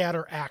bit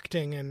scatter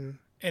acting, and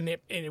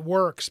it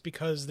works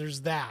because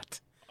there's that.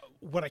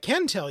 What I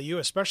can tell you,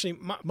 especially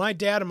my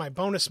dad and my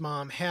bonus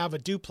mom have a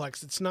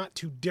duplex that's not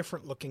too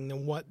different looking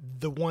than what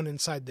the one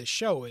inside this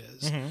show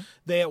is.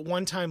 They at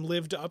one time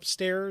lived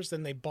upstairs,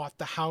 then they bought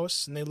the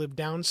house, and they lived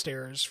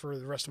downstairs for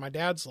the rest of my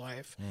dad's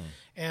life.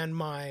 And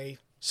my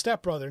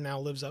stepbrother now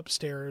lives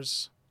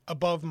upstairs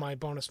above my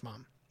bonus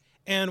mom.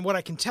 And what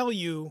I can tell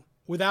you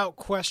without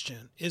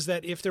question is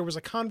that if there was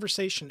a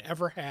conversation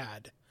ever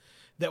had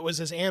that was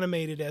as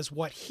animated as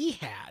what he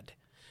had,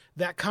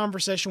 that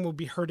conversation will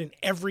be heard in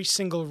every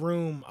single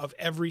room of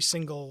every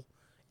single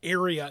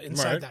area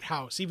inside Right. that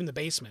house, even the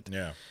basement.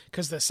 Yeah.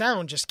 Because the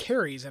sound just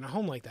carries in a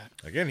home like that.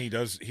 Again, he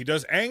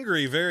does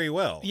angry very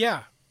well.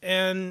 Yeah.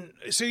 And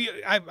so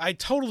I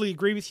totally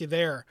agree with you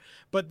there.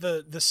 But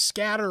the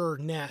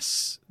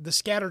scatterness, the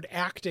scattered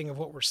acting of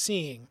what we're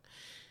seeing,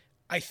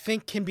 I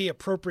think can be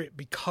appropriate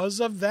because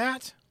of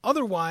that.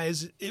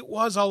 Otherwise, it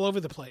was all over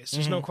the place.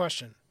 There's no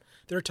question.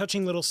 There are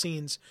touching little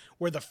scenes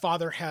where the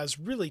father has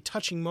really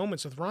touching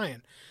moments with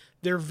Ryan.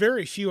 They're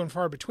very few and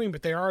far between,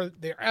 but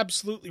they're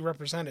absolutely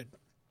represented.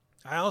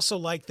 I also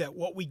like that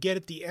what we get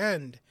at the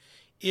end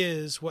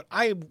is what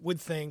I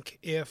would think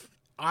if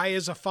I,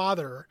 as a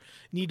father,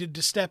 needed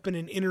to step in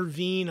and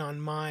intervene on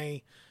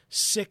my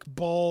sick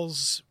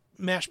balls,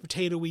 mashed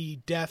potato-y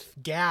death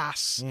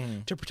gas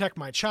to protect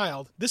my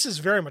child. This is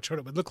very much what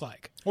it would look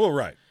like. Well,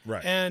 right.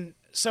 And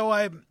so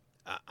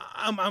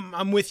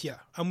I'm with you.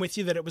 I'm with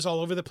you that it was all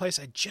over the place.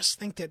 I just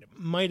think that it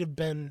might have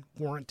been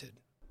warranted.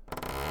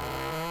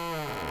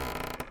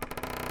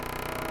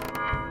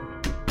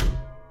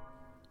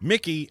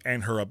 Mickey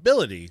and her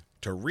ability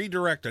to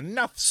redirect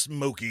enough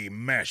smoky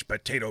mashed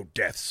potato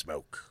death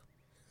smoke.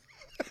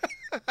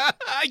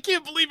 I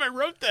can't believe I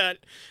wrote that.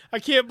 I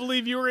can't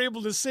believe you were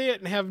able to say it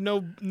and have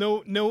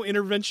no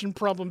intervention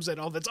problems at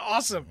all. That's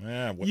awesome.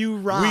 Yeah, You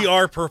rock. We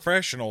are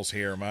professionals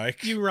here,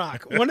 Mike. You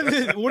rock. One of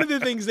the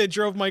things that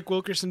drove Mike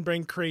Wilkerson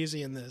brain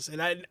crazy in this,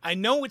 and I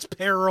know it's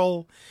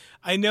peril.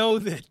 I know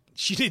that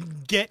she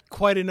didn't get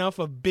quite enough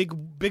of big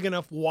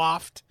enough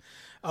waft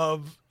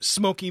of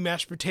smoky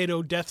mashed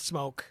potato death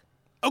smoke.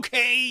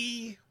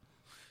 Okay,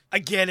 I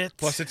get it.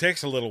 Plus, it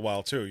takes a little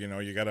while too. You know,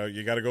 you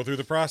gotta go through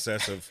the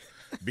process of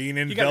being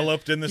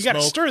enveloped in the smoke. You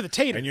gotta stir the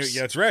taters. And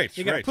yeah, that's right.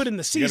 You gotta put in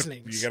the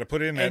seasonings. You gotta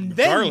put in And that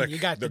then garlic. you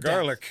got the the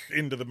garlic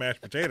into the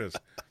mashed potatoes.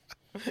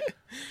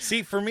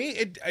 See, for me,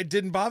 it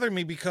didn't bother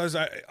me because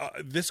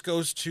this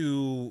goes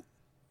to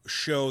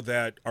show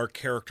that our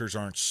characters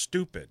aren't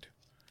stupid.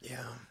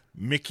 Yeah.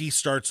 Mickey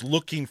starts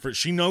looking for.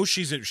 She knows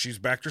she's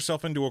backed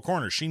herself into a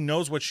corner. She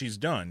knows what she's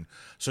done,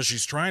 so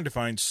she's trying to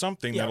find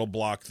something that'll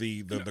block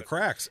the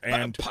cracks,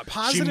 and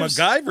she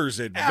MacGyvers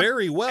it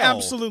very well.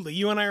 Absolutely,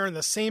 you and I are on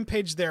the same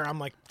page there. I'm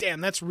like,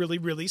 damn, that's really,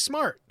 really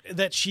smart.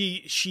 That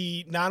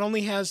she not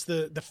only has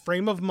the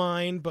frame of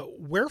mind, but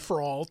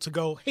wherefore to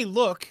go, hey,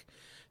 look,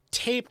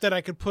 tape that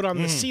I could put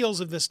on the seals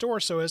of this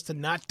door so as to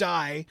not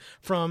die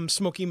from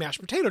smoky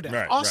mashed potato death.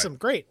 Right, awesome, right.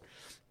 great.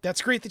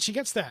 That's great that she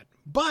gets that,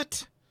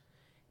 but.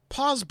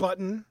 Pause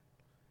button,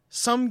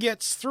 some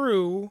gets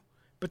through,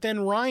 but then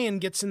Ryan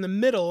gets in the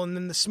middle, and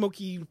then the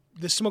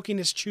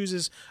smokiness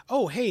chooses,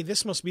 oh, hey,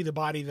 this must be the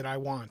body that I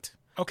want.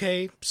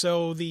 Okay,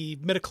 so the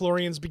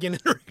midichlorians begin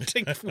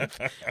interacting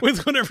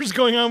with whatever's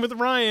going on with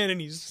Ryan,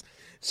 and he's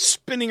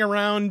spinning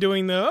around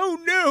doing the, oh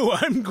no,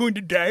 I'm going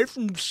to die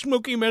from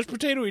smoky mashed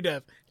potato-y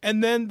death.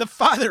 And then the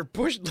father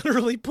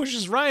literally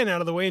pushes Ryan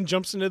out of the way and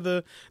jumps into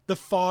the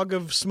fog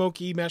of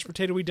smoky mashed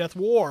potato-y death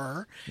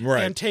war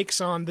and takes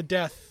on the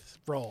death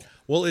role.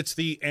 Well, it's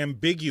the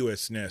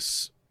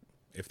ambiguousness,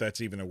 if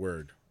that's even a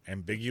word.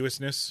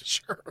 Ambiguousness?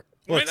 Sure.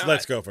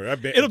 Let's go for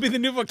it. It'll be the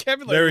new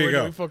vocabulary word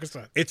that we focus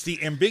on. It's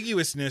the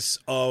ambiguousness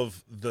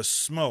of the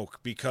smoke,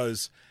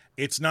 because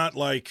it's not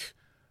like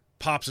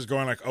Pops is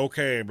going like,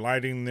 okay, I'm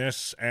lighting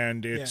this,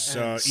 and it's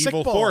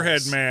evil balls.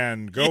 forehead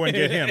man, go and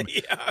get him.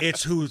 Yeah.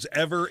 It's who's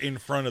ever in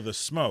front of the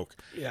smoke.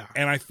 Yeah.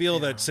 And I feel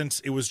that since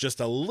it was just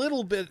a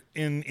little bit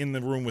in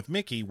the room with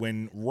Mickey,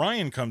 when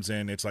Ryan comes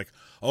in, it's like,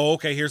 oh,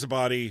 okay, here's a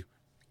body.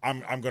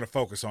 I'm going to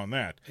focus on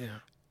that. Yeah.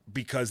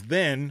 Because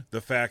then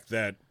the fact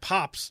that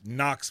Pops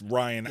knocks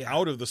Ryan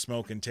out of the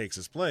smoke and takes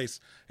his place,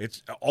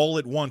 it's all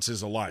it wants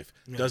is a life.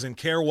 Doesn't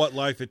care what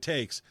life it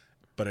takes,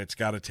 but it's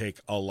got to take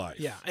a life.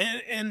 Yeah,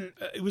 and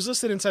it was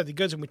listed inside the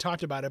goods when we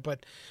talked about it,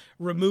 but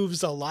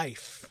removes a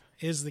life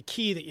is the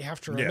key that you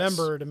have to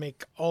remember to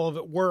make all of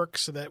it work,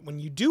 so that when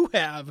you do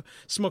have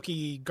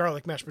smoky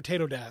garlic mashed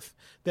potato death,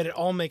 that it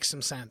all makes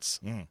some sense.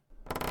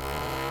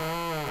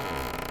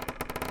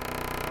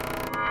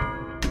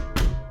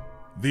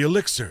 The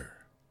Elixir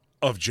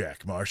of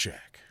Jack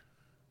Marshak.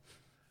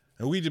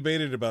 And we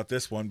debated about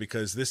this one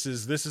because this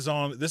isn't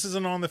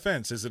on the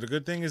fence. Is it a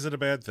good thing? Is it a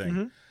bad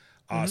thing?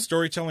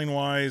 Storytelling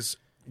wise,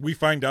 we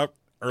find out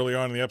early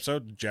on in the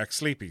episode Jack's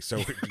sleepy, so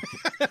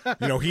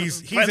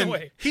he's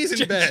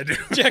in bed.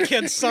 Jack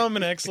had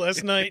Salmonex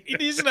last night.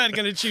 He's not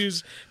going to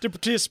choose to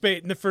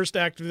participate in the first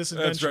act of this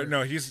adventure. That's right.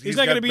 No, he's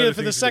not going to be better there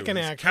for the things to second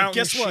do. He's act. counting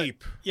Guess what?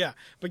 sheep. Yeah,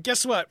 but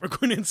guess what? We're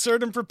going to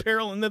insert him for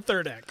peril in the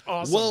third act.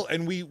 Awesome. Well,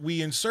 and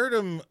we insert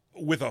him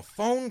with a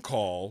phone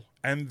call,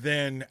 and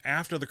then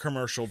after the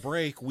commercial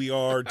break, we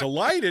are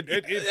delighted.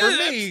 For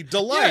me,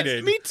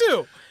 delighted. Yes, me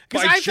too.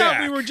 Because by I thought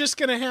we Jack. were just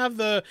going to have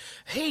the,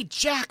 hey,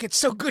 Jack, it's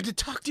so good to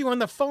talk to you on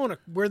the phone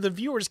where the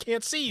viewers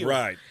can't see you.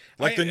 Right.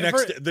 Like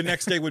the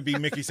next day would be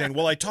Mickey saying,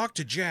 well, I talked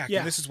to Jack,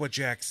 and this is what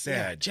Jack said.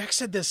 Yeah, Jack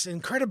said this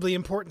incredibly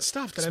important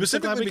stuff that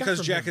Specifically I'm so glad we got because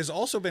from Jack him. has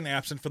also been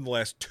absent from the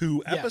last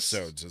 2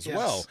 episodes as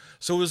well.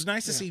 So it was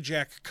nice to see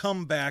Jack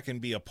come back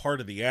and be a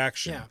part of the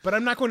action. Yeah, but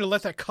I'm not going to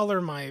let that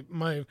color my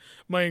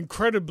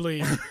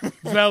incredibly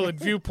valid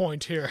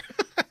viewpoint here.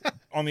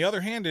 On the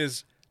other hand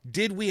is,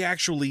 did we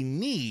actually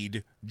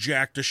need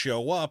Jack to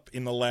show up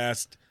in the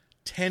last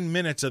 10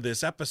 minutes of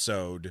this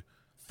episode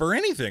for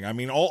anything? I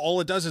mean, all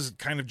it does is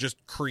kind of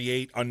just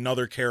create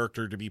another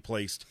character to be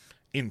placed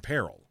in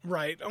peril.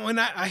 Right. And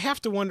I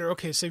have to wonder,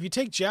 okay, so if you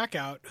take Jack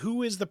out,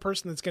 who is the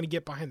person that's going to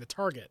get behind the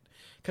target?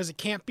 Because it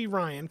can't be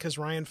Ryan, because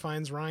Ryan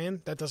finds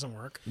Ryan. That doesn't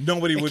work.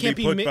 Nobody would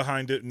be put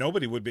behind it.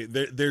 Nobody would be.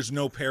 There's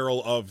no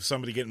peril of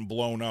somebody getting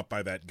blown up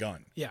by that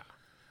gun. Yeah.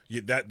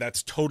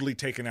 That's totally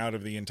taken out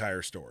of the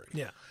entire story.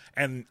 Yeah.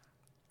 And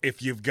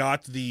if you've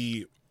got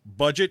the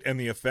budget and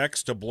the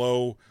effects to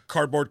blow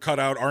cardboard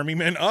cutout army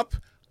men up,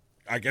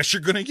 I guess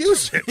you're going to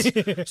use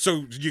it.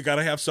 So you got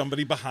to have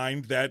somebody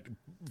behind that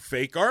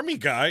fake army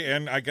guy,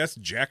 and I guess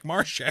Jack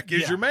Marshak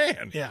is your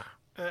man. Yeah.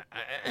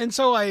 And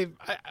so I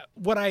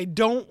what I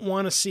don't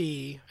want to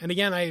see, and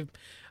again, I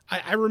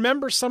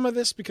remember some of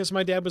this because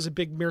my dad was a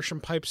big meerschaum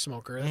pipe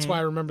smoker. That's why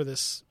I remember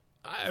this.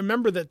 I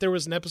remember that there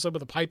was an episode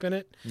with a pipe in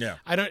it. Yeah.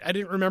 I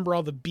didn't remember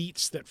all the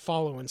beats that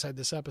follow inside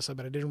this episode,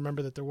 but I did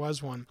remember that there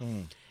was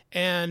one.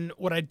 And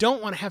what I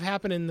don't want to have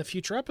happen in the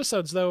future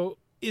episodes, though,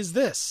 is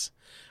this.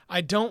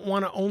 I don't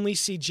want to only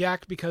see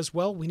Jack because,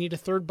 well, we need a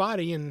third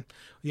body, and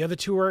the other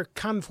two are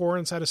accounted for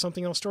inside of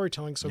something else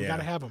storytelling, so we got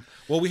to have them.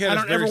 Well, I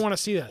don't ever want to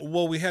see that.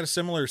 Well, we had a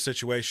similar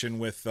situation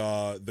with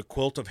the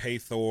Quilt of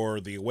Hathor,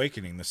 The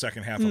Awakening, the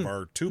second half of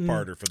our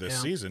two-parter for this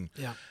season.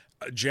 Yeah.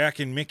 Jack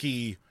and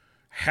Mickey,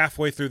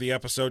 halfway through the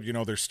episode,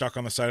 they're stuck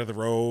on the side of the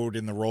road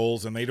in the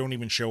rolls, and they don't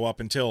even show up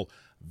until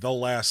the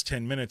last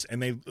 10 minutes,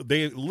 and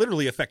they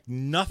literally affect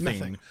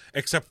nothing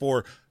except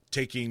for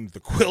taking the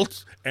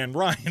Quilt and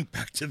Ryan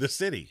back to the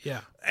city.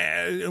 Yeah.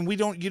 And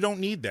you don't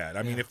need that.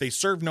 I mean, if they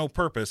serve no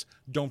purpose,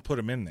 don't put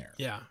them in there.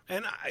 Yeah.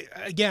 And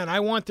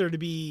I want there to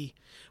be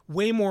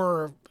way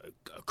more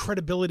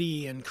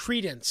credibility and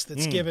credence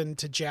that's given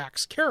to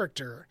Jack's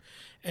character.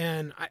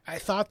 And I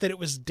thought that it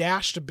was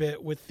dashed a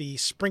bit with the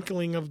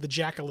sprinkling of the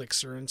Jack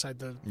elixir inside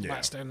the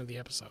last end of the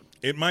episode.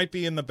 It might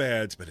be in the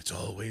bads, but it's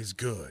always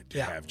good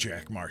to have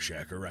Jack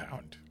Marshak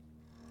around.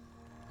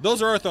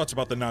 Those are our thoughts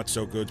about the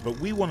not-so-goods, but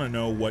we want to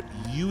know what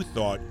you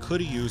thought could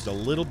have used a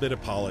little bit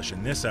of polish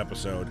in this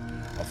episode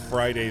of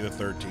Friday the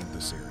 13th, the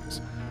series.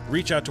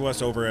 Reach out to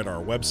us over at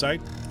our website.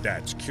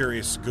 That's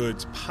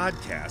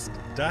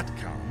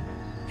CuriousGoodsPodcast.com.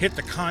 Hit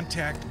the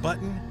contact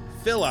button,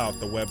 fill out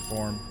the web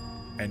form,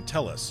 and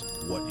tell us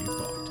what you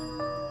thought.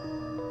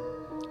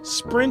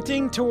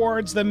 Sprinting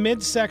towards the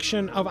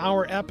midsection of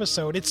our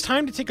episode, it's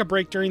time to take a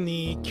break during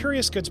the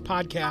Curious Goods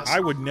podcast. I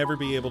would never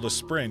be able to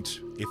sprint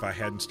if I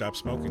hadn't stopped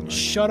smoking.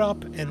 Shut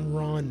up and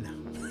run.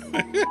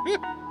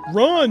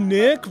 Run,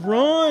 Nick,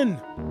 run.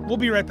 We'll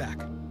be right back.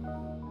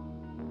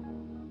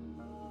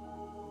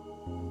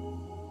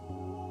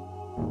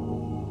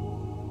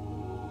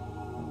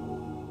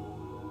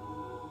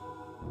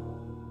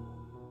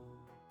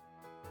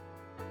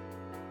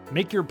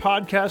 Make your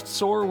podcast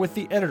soar with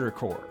the Editor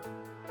Core.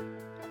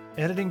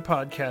 Editing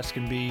podcasts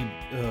can be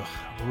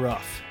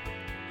rough.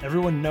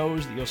 Everyone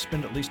knows that you'll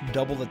spend at least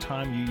double the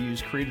time you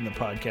use creating the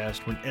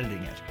podcast when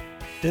editing it.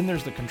 Then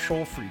there's the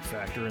control freak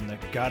factor and the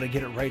gotta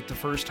get it right the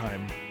first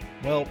time.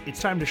 Well, it's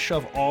time to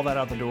shove all that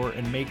out the door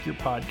and make your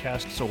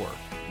podcast soar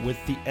with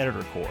the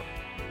Editor Core.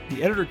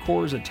 The Editor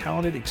Core is a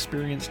talented,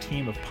 experienced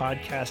team of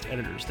podcast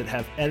editors that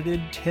have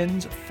edited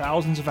tens of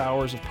thousands of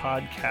hours of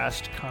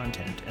podcast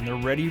content, and they're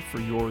ready for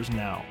yours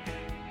now.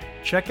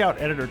 Check out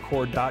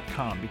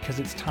editorcore.com because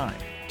it's time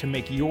to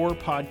make your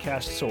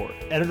podcast soar.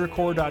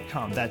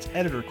 Editorcore.com. That's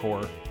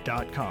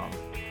editorcore.com.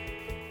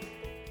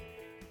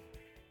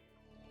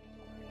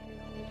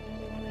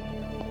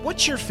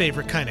 What's your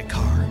favorite kind of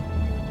car?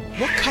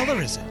 What color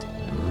is it?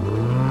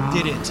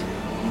 Did it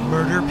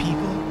murder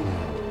people?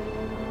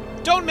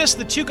 Don't miss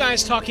the Two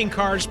Guys Talking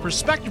Cars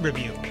perspective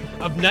review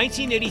of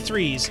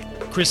 1983's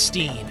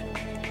Christine,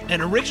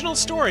 an original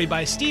story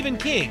by Stephen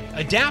King,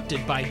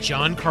 adapted by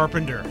John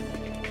Carpenter.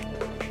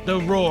 The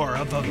roar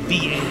of a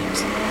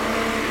V8.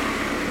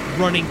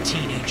 Running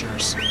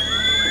teenagers.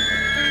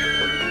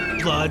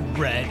 Blood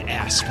red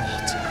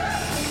asphalt.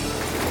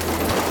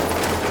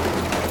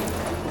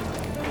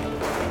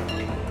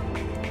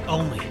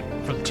 Only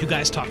from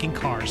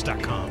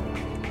twoguystalkingcars.com.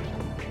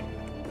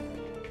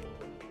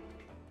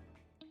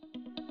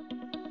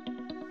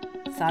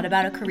 Thought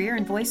about a career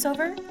in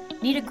voiceover?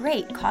 Need a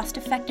great,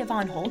 cost-effective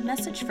on-hold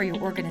message for your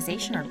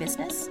organization or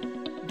business?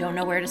 Don't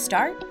know where to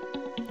start?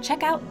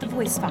 Check out The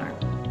Voice Farm,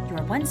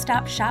 your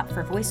one-stop shop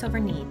for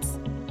voiceover needs.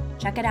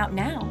 Check it out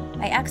now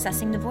by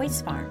accessing The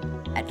Voice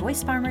Farm at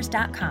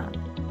voicefarmers.com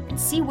and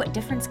see what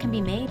difference can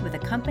be made with a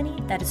company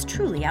that is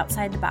truly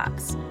outside the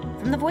box.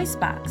 From the Voice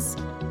Box,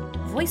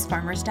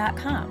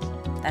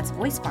 voicefarmers.com. That's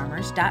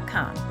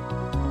voicefarmers.com.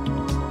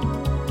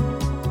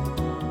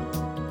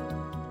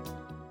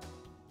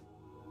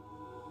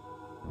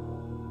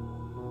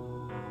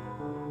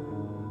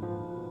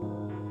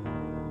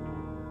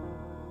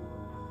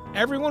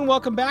 Everyone,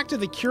 welcome back to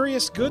the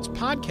Curious Goods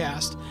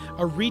Podcast,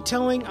 a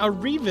retelling, a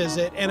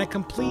revisit, and a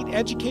complete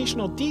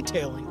educational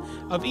detailing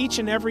of each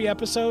and every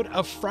episode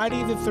of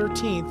Friday the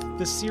 13th,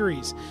 the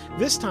series.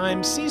 This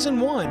time, Season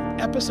 1,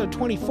 Episode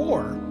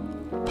 24,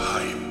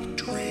 Pipe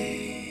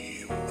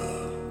dream.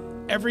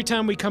 Every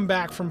time we come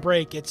back from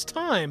break, it's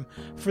time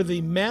for the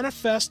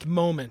manifest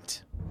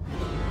moment.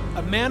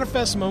 A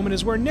manifest moment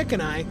is where Nick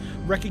and I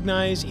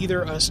recognize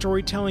either a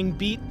storytelling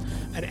beat,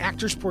 an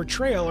actor's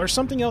portrayal, or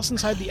something else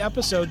inside the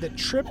episode that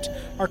tripped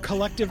our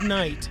collective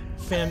night.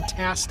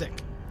 Fantastic.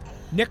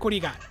 Nick, what do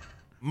you got?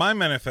 My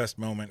manifest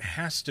moment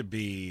has to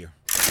be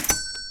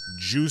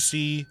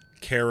juicy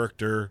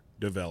character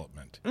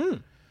development.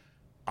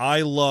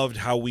 I loved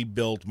how we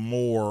built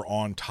more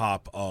on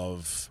top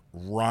of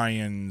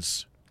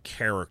Ryan's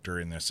character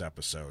in this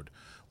episode.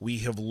 We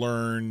have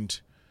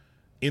learned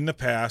in the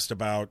past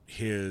about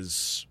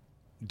his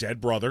dead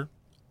brother,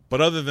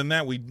 but other than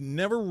that, we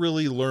never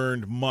really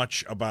learned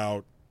much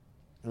about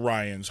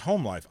Ryan's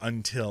home life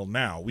until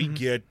now. We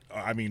get,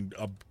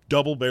 a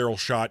double-barrel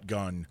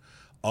shotgun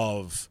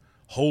of,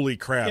 holy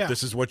crap,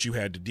 this is what you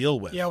had to deal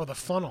with. Yeah, with a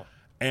funnel.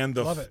 And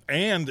Love it.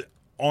 And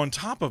on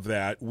top of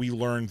that, we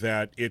learned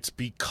that it's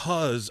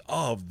because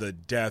of the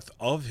death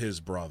of his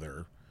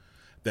brother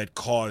that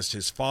caused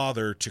his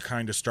father to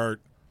kind of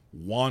start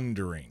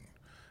wandering.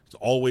 He's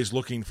always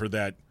looking for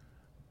that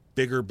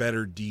bigger,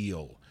 better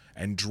deal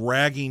and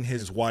dragging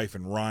his wife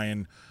and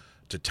Ryan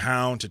to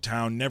town,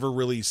 never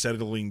really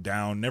settling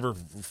down, never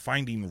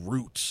finding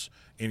roots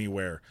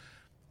anywhere,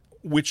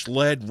 which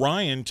led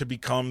Ryan to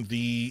become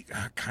the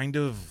kind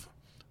of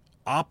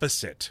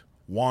opposite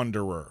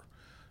wanderer.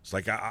 It's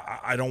like,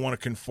 I don't want to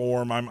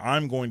conform.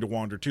 I'm going to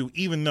wander too,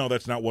 even though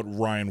that's not what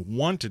Ryan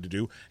wanted to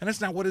do, and that's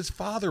not what his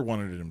father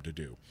wanted him to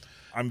do.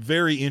 I'm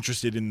very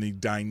interested in the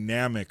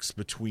dynamics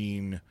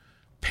between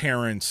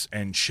parents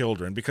and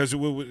children, because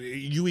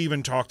you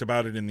even talked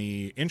about it in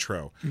the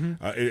intro.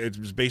 It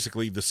was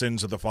basically the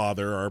sins of the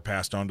father are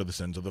passed on to the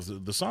sins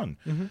of the son,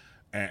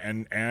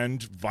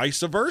 and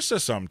vice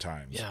versa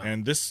sometimes. Yeah.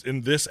 And this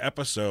in this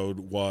episode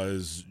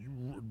was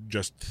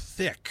just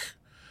thick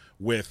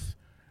with,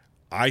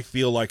 I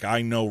feel like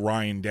I know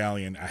Ryan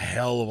Dalion a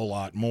hell of a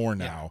lot more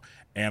now,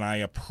 and I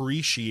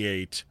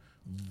appreciate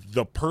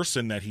the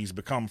person that he's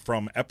become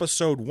from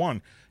episode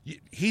 1.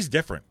 He's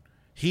different.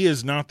 He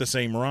is not the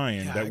same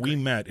Ryan that we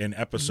met in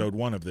episode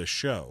 1 of this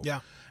show.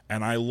 Yeah.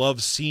 And I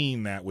love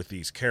seeing that with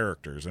these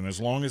characters. And as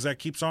long as that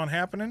keeps on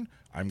happening,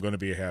 I'm going to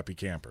be a happy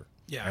camper.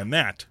 Yeah. And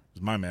that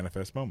is my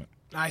manifest moment.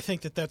 I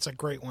think that's a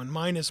great one.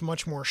 Mine is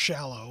much more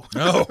shallow.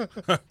 Oh.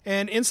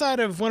 And inside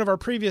of one of our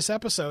previous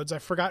episodes,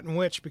 I've forgotten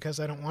which because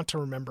I don't want to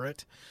remember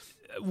it,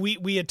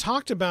 we had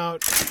talked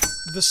about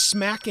the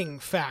smacking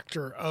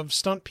factor of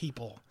stunt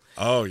people.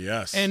 Oh,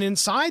 yes. And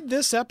inside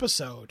this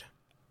episode,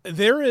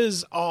 there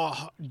is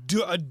a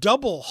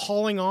double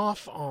hauling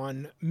off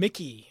on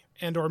Mickey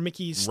and or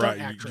Mickey's stunt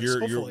actress,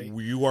 hopefully.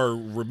 You are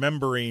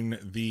remembering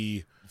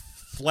the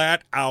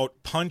flat-out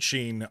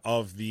punching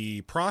of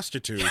the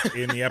prostitute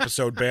in the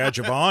episode Badge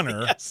of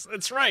Honor. Yes,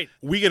 that's right.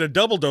 We get a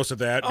double dose of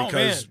that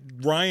because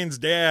man. Ryan's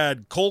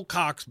dad cold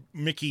cocks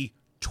Mickey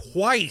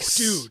twice.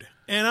 Dude.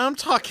 And I'm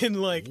talking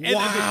like,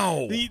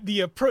 wow.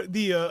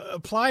 The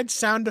applied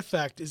sound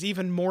effect is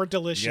even more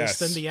delicious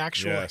than the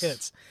actual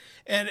hits.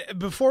 And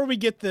before we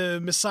get the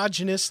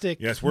misogynistic,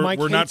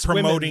 we're not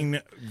promoting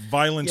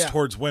violence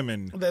towards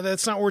women.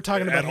 That's not what we're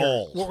talking about at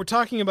all. What we're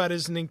talking about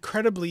is an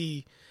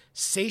incredibly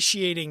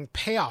satiating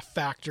payoff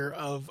factor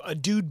of a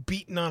dude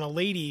beating on a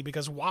lady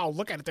because, wow,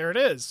 look at it, there it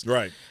is.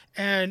 Right.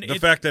 And the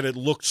fact that it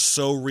looked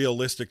so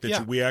realistic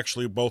that we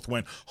actually both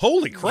went,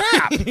 holy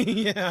crap.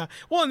 Yeah.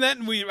 Well, and that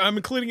I'm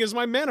including as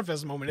my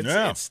manifest moment.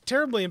 It's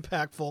terribly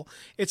impactful.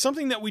 It's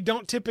something that we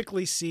don't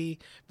typically see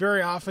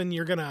very often.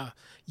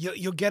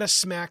 You'll get a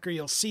smack or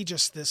you'll see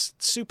just this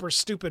super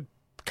stupid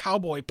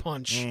cowboy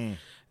punch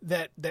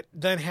that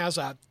then has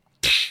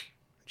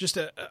just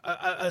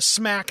a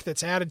smack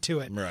that's added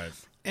to it. Right.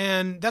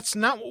 And that's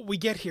not what we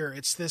get here.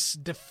 It's this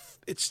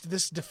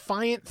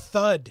defiant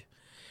thud,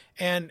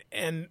 and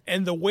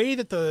the way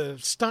that the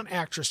stunt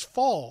actress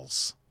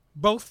falls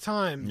both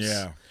times.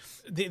 Yeah.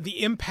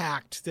 The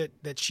impact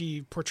that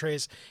she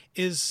portrays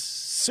is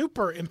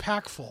super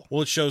impactful.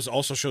 Well, it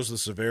also shows the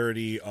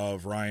severity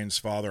of Ryan's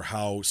father,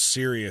 how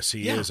serious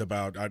he is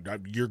about,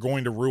 you're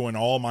going to ruin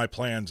all my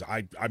plans.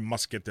 I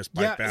must get this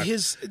bike back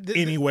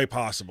any way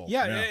possible.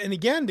 Yeah, and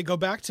again, to go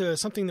back to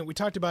something that we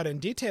talked about in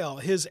detail,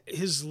 his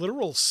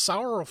literal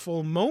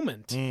sorrowful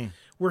moment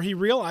where he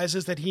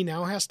realizes that he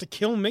now has to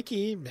kill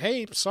Mickey.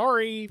 Hey,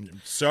 sorry,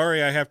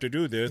 I have to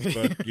do this,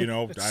 but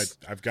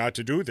I've got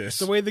to do this.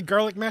 The way the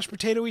garlic mashed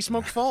potato-y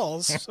smoke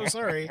falls. So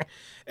sorry.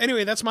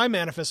 Anyway, that's my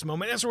manifest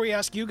moment. That's where we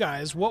ask you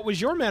guys, what was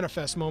your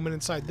manifest moment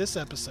inside this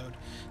episode?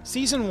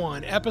 Season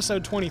 1,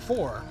 episode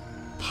 24.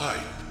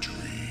 Pipe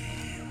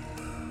dream.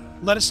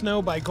 Let us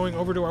know by going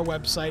over to our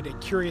website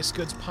at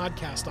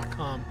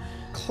curiousgoodspodcast.com.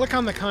 Click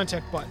on the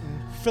contact button,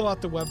 fill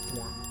out the web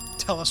form.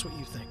 Tell us what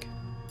you think.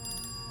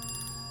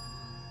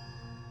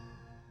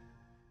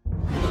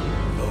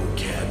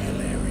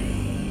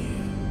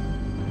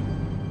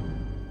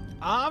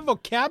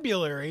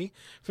 Vocabulary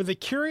for the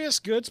Curious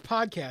Goods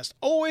podcast.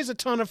 Always a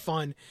ton of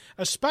fun,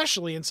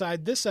 especially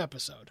inside this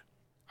episode.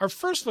 Our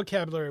first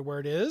vocabulary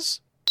word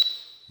is...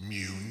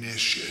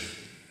 munitions.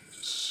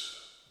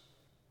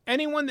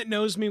 Anyone that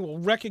knows me will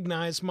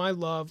recognize my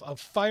love of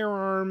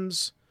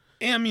firearms,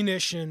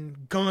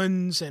 ammunition,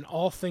 guns, and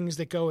all things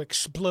that go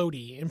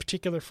explodey, in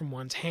particular from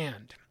one's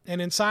hand.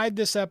 And inside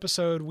this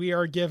episode, we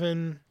are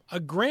given a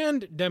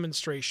grand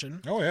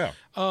demonstration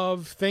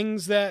of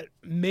things that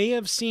may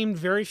have seemed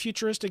very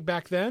futuristic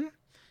back then,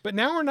 but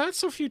now are not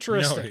so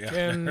futuristic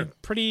and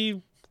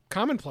pretty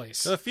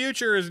commonplace. The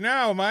future is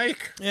now,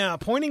 Mike. Yeah,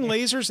 pointing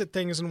lasers at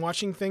things and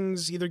watching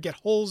things either get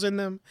holes in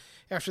them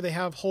after they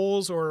have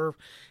holes, or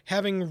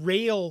having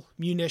rail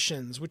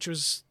munitions, which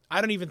was,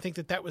 I don't even think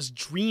that was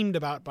dreamed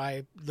about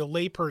by the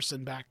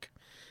layperson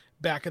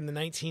back in the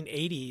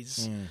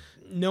 1980s.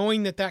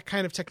 Knowing that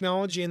kind of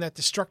technology and that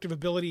destructive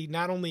ability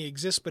not only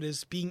exists but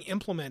is being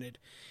implemented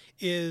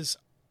is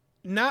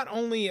not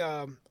only,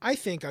 I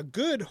think, a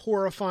good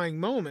horrifying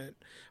moment,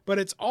 but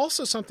it's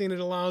also something that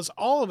allows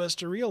all of us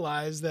to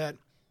realize that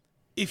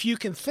if you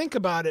can think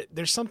about it,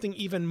 there's something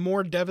even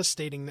more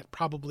devastating that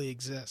probably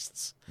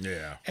exists.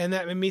 Yeah. And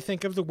that made me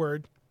think of the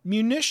word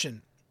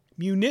munition.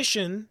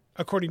 Munition,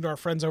 according to our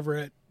friends over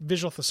at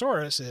Visual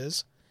Thesaurus,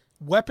 is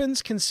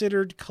weapons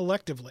considered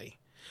collectively,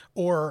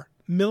 or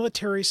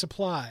military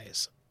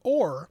supplies,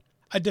 or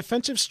a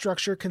defensive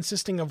structure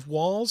consisting of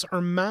walls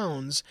or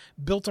mounds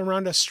built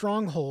around a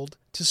stronghold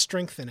to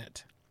strengthen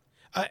it.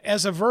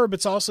 As a verb,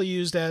 it's also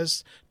used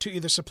as to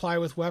either supply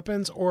with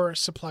weapons or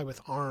supply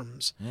with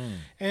arms.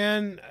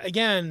 And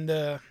again,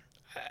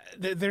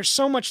 there's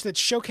so much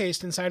that's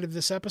showcased inside of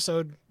this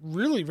episode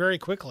really very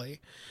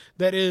quickly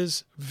that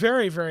is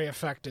very, very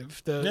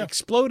effective. The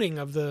exploding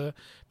of the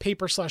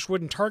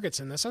paper/wooden targets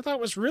in this, I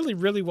thought was really,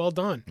 really well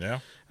done.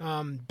 Yeah.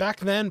 Back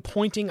then,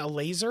 pointing a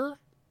laser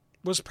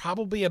was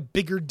probably a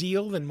bigger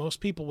deal than most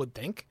people would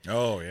think.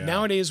 Oh, yeah.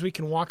 Nowadays, we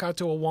can walk out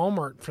to a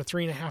Walmart for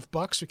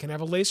 $3.50. We can have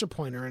a laser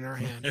pointer in our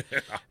hand.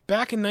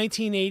 Back in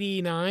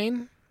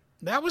 1989,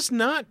 that was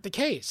not the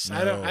case.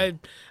 No.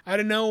 I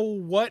don't know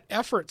what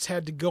efforts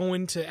had to go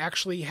into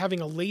actually having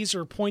a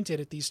laser pointed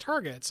at these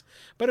targets,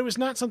 but it was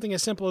not something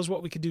as simple as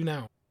what we could do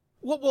now.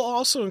 What we'll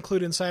also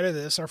include inside of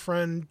this, our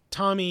friend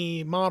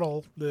Tommy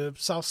Model, the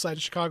South Side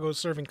of Chicago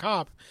serving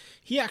cop,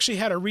 he actually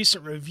had a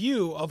recent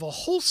review of a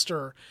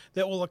holster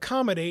that will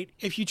accommodate,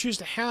 if you choose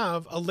to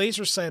have a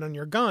laser sight on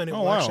your gun, it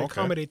will actually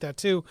accommodate that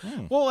too.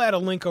 We'll add a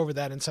link over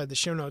that inside the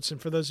show notes,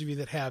 and for those of you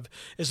that have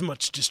as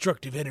much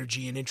destructive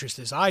energy and interest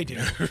as I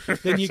do,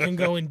 then you can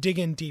go and dig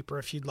in deeper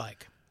if you'd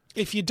like.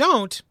 If you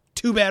don't,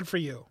 too bad for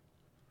you.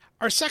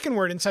 Our second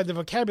word inside the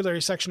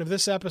vocabulary section of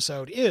this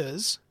episode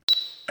is...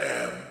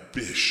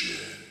 ambition.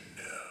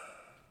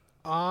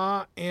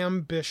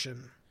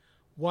 Ambition.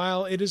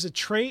 While it is a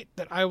trait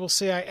that I will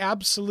say I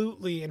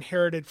absolutely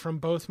inherited from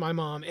both my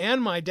mom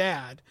and my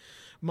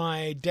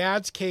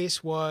dad's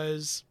case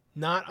was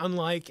not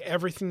unlike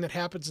everything that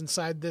happens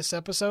inside this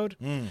episode.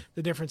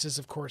 The difference is,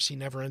 of course, he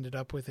never ended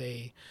up with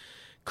a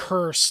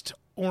cursed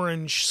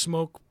orange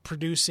smoke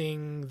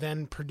producing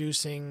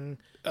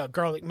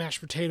garlic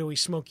mashed potato-y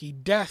smoky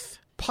death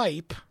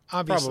pipe,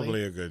 obviously.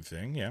 Probably a good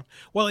thing, yeah.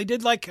 Well, he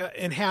did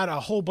and had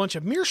a whole bunch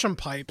of meerschaum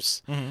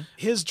pipes.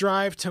 His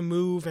drive to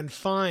move and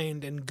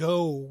find and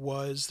go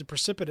was the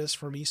precipitous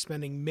for me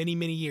spending many,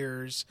 many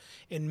years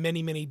in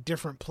many, many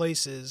different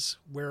places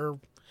where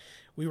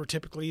we were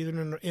typically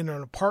either in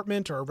an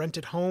apartment or a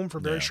rented home for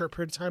a very short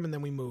period of time, and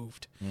then we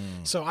moved.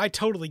 So I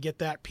totally get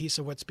that piece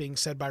of what's being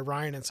said by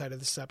Ryan inside of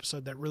this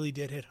episode that really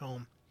did hit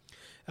home.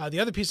 The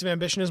other piece of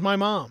ambition is my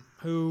mom,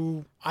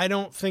 who I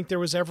don't think there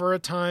was ever a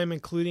time,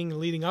 including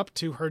leading up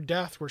to her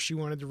death, where she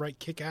wanted to write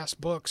kick-ass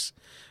books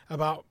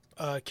about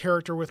a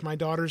character with my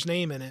daughter's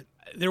name in it.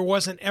 There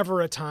wasn't ever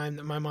a time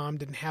that my mom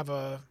didn't have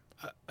a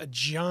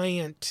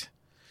giant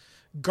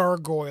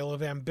gargoyle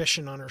of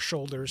ambition on her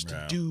shoulders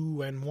to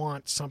do and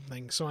want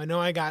something. So I know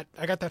I got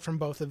that from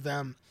both of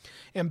them.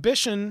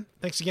 Ambition,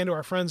 thanks again to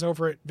our friends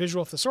over at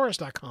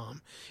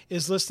visualthesaurus.com,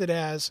 is listed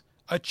as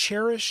a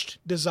cherished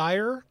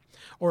desire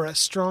or a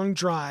strong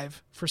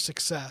drive for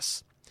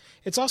success.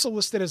 It's also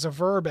listed as a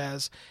verb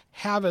as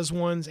have as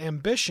one's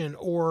ambition,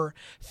 or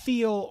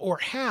feel or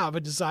have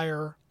a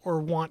desire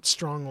or want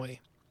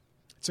strongly.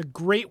 It's a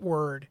great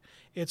word.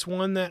 It's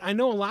one that I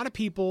know a lot of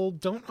people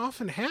don't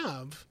often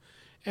have,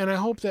 and I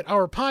hope that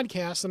our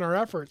podcast and our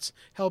efforts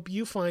help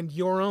you find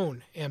your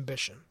own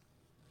ambition.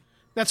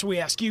 That's what we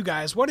ask you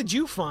guys. What did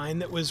you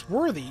find that was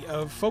worthy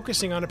of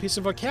focusing on a piece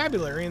of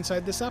vocabulary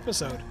inside this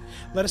episode?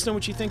 Let us know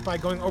what you think by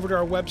going over to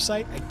our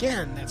website.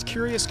 Again, that's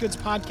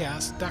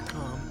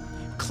CuriousGoodsPodcast.com.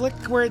 Click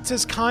where it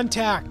says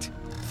contact.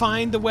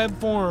 Find the web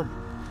form.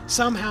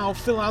 Somehow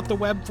fill out the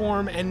web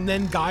form and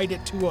then guide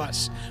it to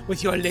us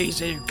with your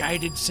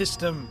laser-guided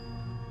system.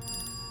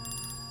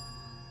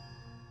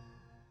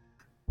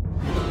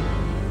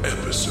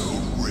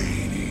 Episode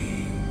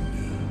rating.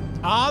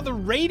 The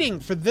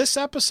rating for this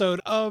episode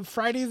of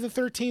Friday the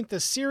 13th, the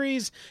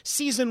series,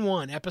 Season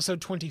 1,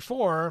 Episode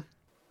 24.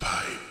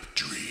 Pipe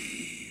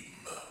dream.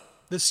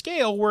 The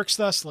scale works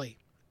thusly.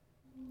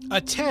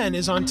 A 10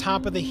 is on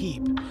top of the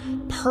heap.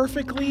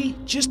 Perfectly,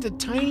 just a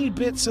tiny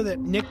bit so that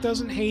Nick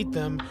doesn't hate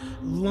them,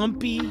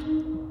 lumpy,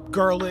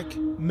 garlic,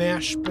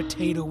 mashed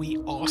potato-y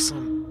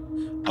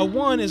awesome. A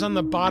 1 is on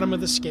the bottom of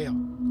the scale.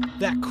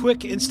 That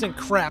quick, instant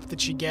crap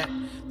that you get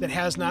that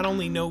has not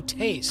only no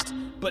taste,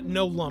 but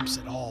no lumps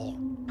at all.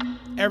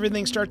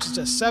 Everything starts as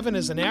a 7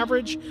 as an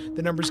average.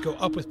 The numbers go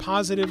up with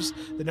positives.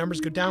 The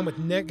numbers go down with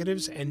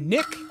negatives. And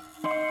Nick,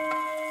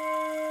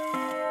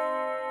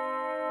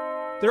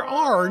 there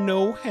are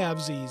no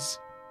halvesies.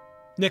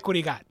 Nick, what do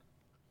you got?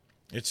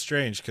 It's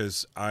strange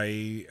because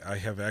I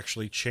have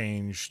actually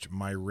changed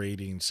my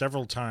rating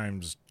several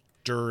times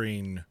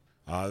during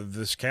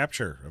this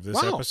capture of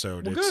this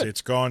episode. Well, good.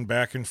 It's gone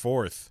back and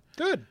forth.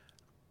 Good.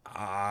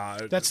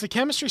 That's the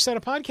chemistry side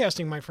of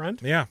podcasting, my friend.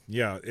 Yeah.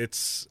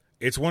 It's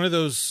one of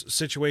those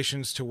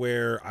situations to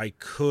where I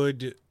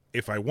could,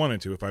 if I wanted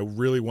to, if I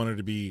really wanted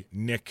to be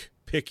Nick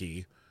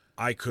picky,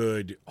 I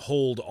could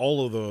hold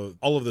all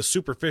of the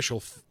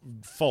superficial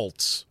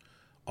faults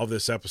of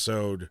this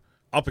episode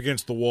up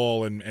against the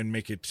wall and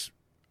make it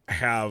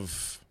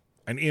have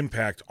an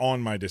impact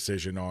on my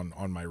decision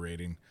on my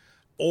rating.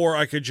 Or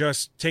I could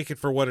just take it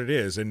for what it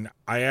is, and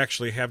I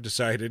actually have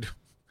decided.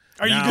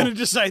 Are you going to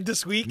decide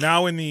this week?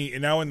 Now in the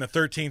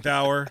 13th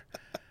hour,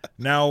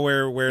 now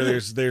where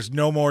there's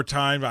no more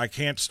time, I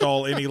can't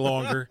stall any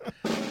longer.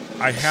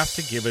 I have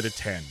to give it a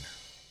 10.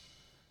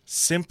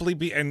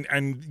 Simply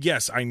and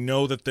yes, I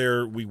know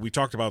that we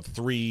talked about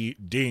 3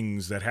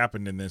 dings that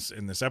happened in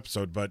this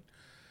episode, but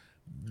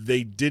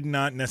they did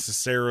not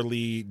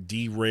necessarily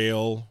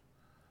derail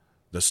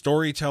the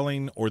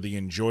storytelling or the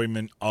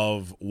enjoyment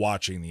of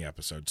watching the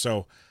episode.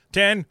 So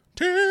 10.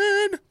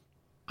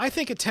 I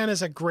think a 10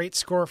 is a great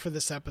score for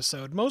this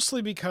episode,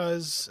 mostly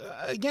because,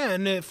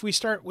 again, if we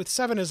start with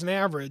 7 as an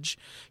average,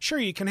 sure,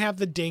 you can have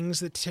the dings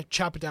that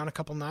chop it down a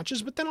couple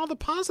notches, but then all the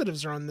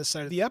positives are on this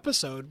side of the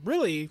episode,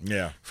 really,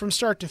 from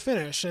start to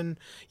finish. And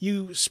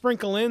you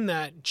sprinkle in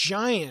that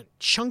giant,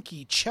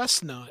 chunky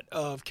chestnut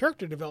of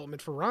character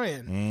development for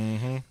Ryan.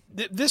 Mm-hmm.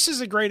 This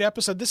is a great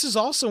episode. This is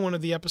also one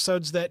of the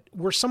episodes that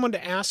were someone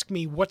to ask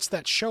me, what's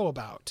that show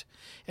about?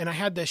 And I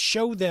had to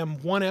show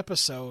them one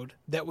episode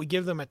that would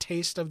give them a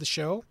taste of the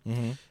show.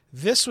 Mm-hmm.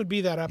 This would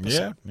be that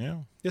episode. Yeah.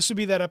 This would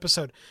be that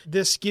episode.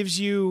 This gives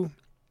you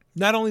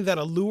not only that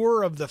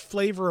allure of the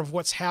flavor of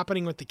what's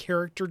happening with the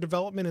character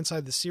development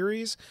inside the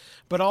series,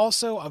 but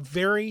also a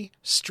very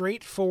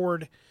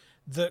straightforward,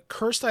 the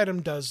cursed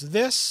item does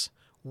this,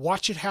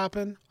 watch it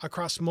happen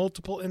across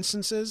multiple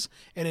instances,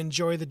 and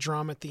enjoy the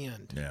drama at the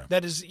end. Yeah.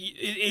 That is,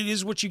 it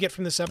is what you get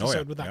from this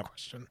episode without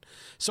question.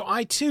 So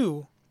I,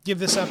 too, give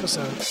this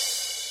episode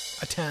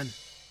a 10.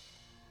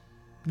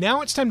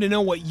 Now it's time to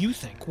know what you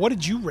think. What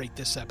did you rate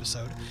this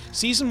episode?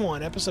 Season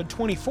 1, episode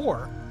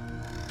 24.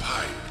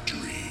 Pipe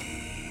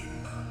Dream.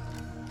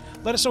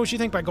 Let us know what you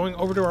think by going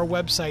over to our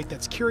website.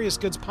 That's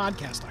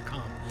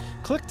CuriousGoodsPodcast.com.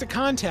 Click to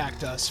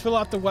contact us, fill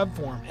out the web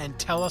form, and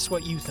tell us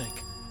what you think.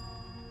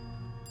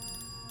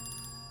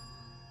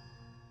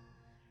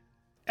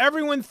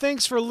 Everyone,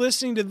 thanks for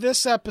listening to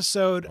this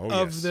episode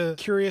of the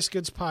Curious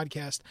Goods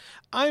Podcast.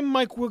 I'm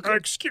Mike Wilkins.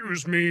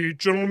 Excuse me,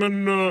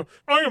 gentlemen.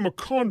 I am a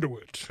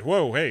conduit.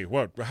 Whoa, hey,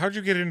 what? How'd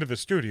you get into the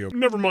studio?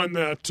 Never mind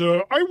that.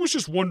 I was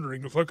just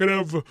wondering if I could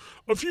have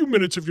a few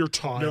minutes of your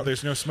time. No,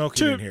 there's no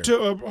smoking in here.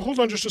 Hold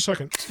on just a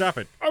second. Stop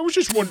it. I was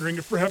just wondering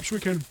if perhaps we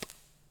can...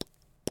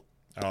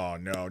 Oh,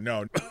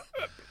 no.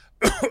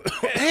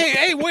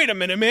 Hey, wait a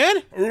minute, man.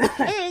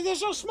 Hey,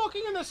 there's no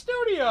smoking in the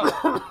studio.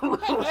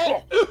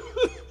 Hey.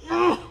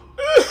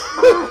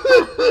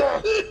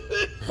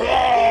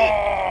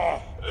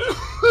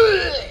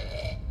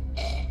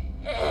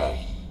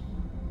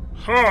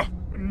 Ha!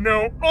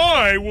 Now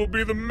I will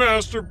be the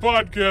master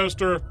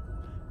podcaster.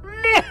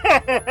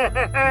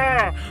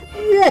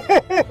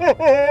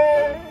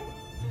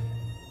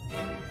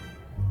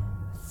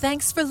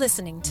 Thanks for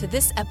listening to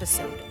this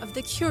episode of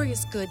the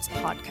Curious Goods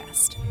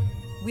Podcast.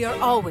 We are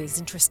always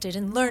interested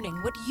in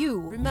learning what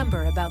you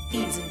remember about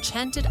these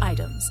enchanted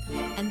items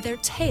and their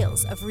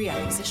tales of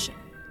reacquisition.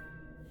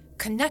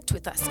 Connect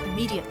with us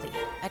immediately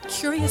at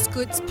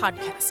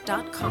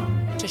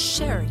CuriousGoodsPodcast.com to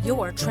share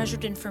your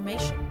treasured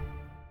information.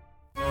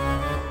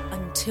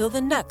 Until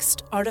the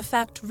next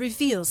artifact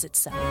reveals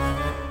itself,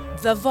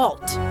 the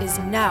vault is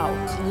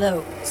now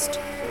closed.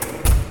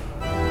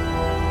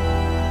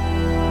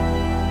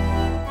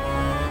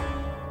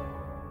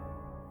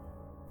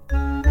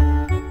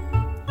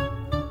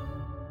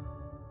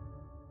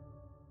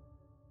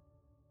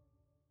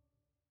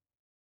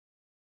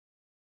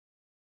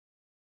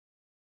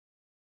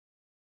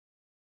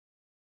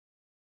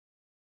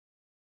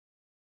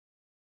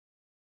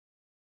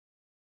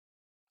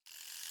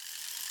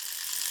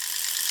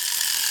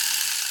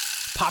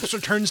 Pops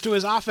returns to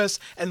his office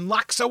and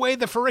locks away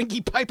the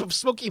Ferengi pipe of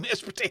smoky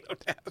mashed potato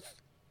death.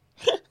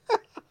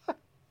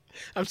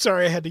 I'm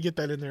sorry, I had to get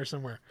that in there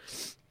somewhere.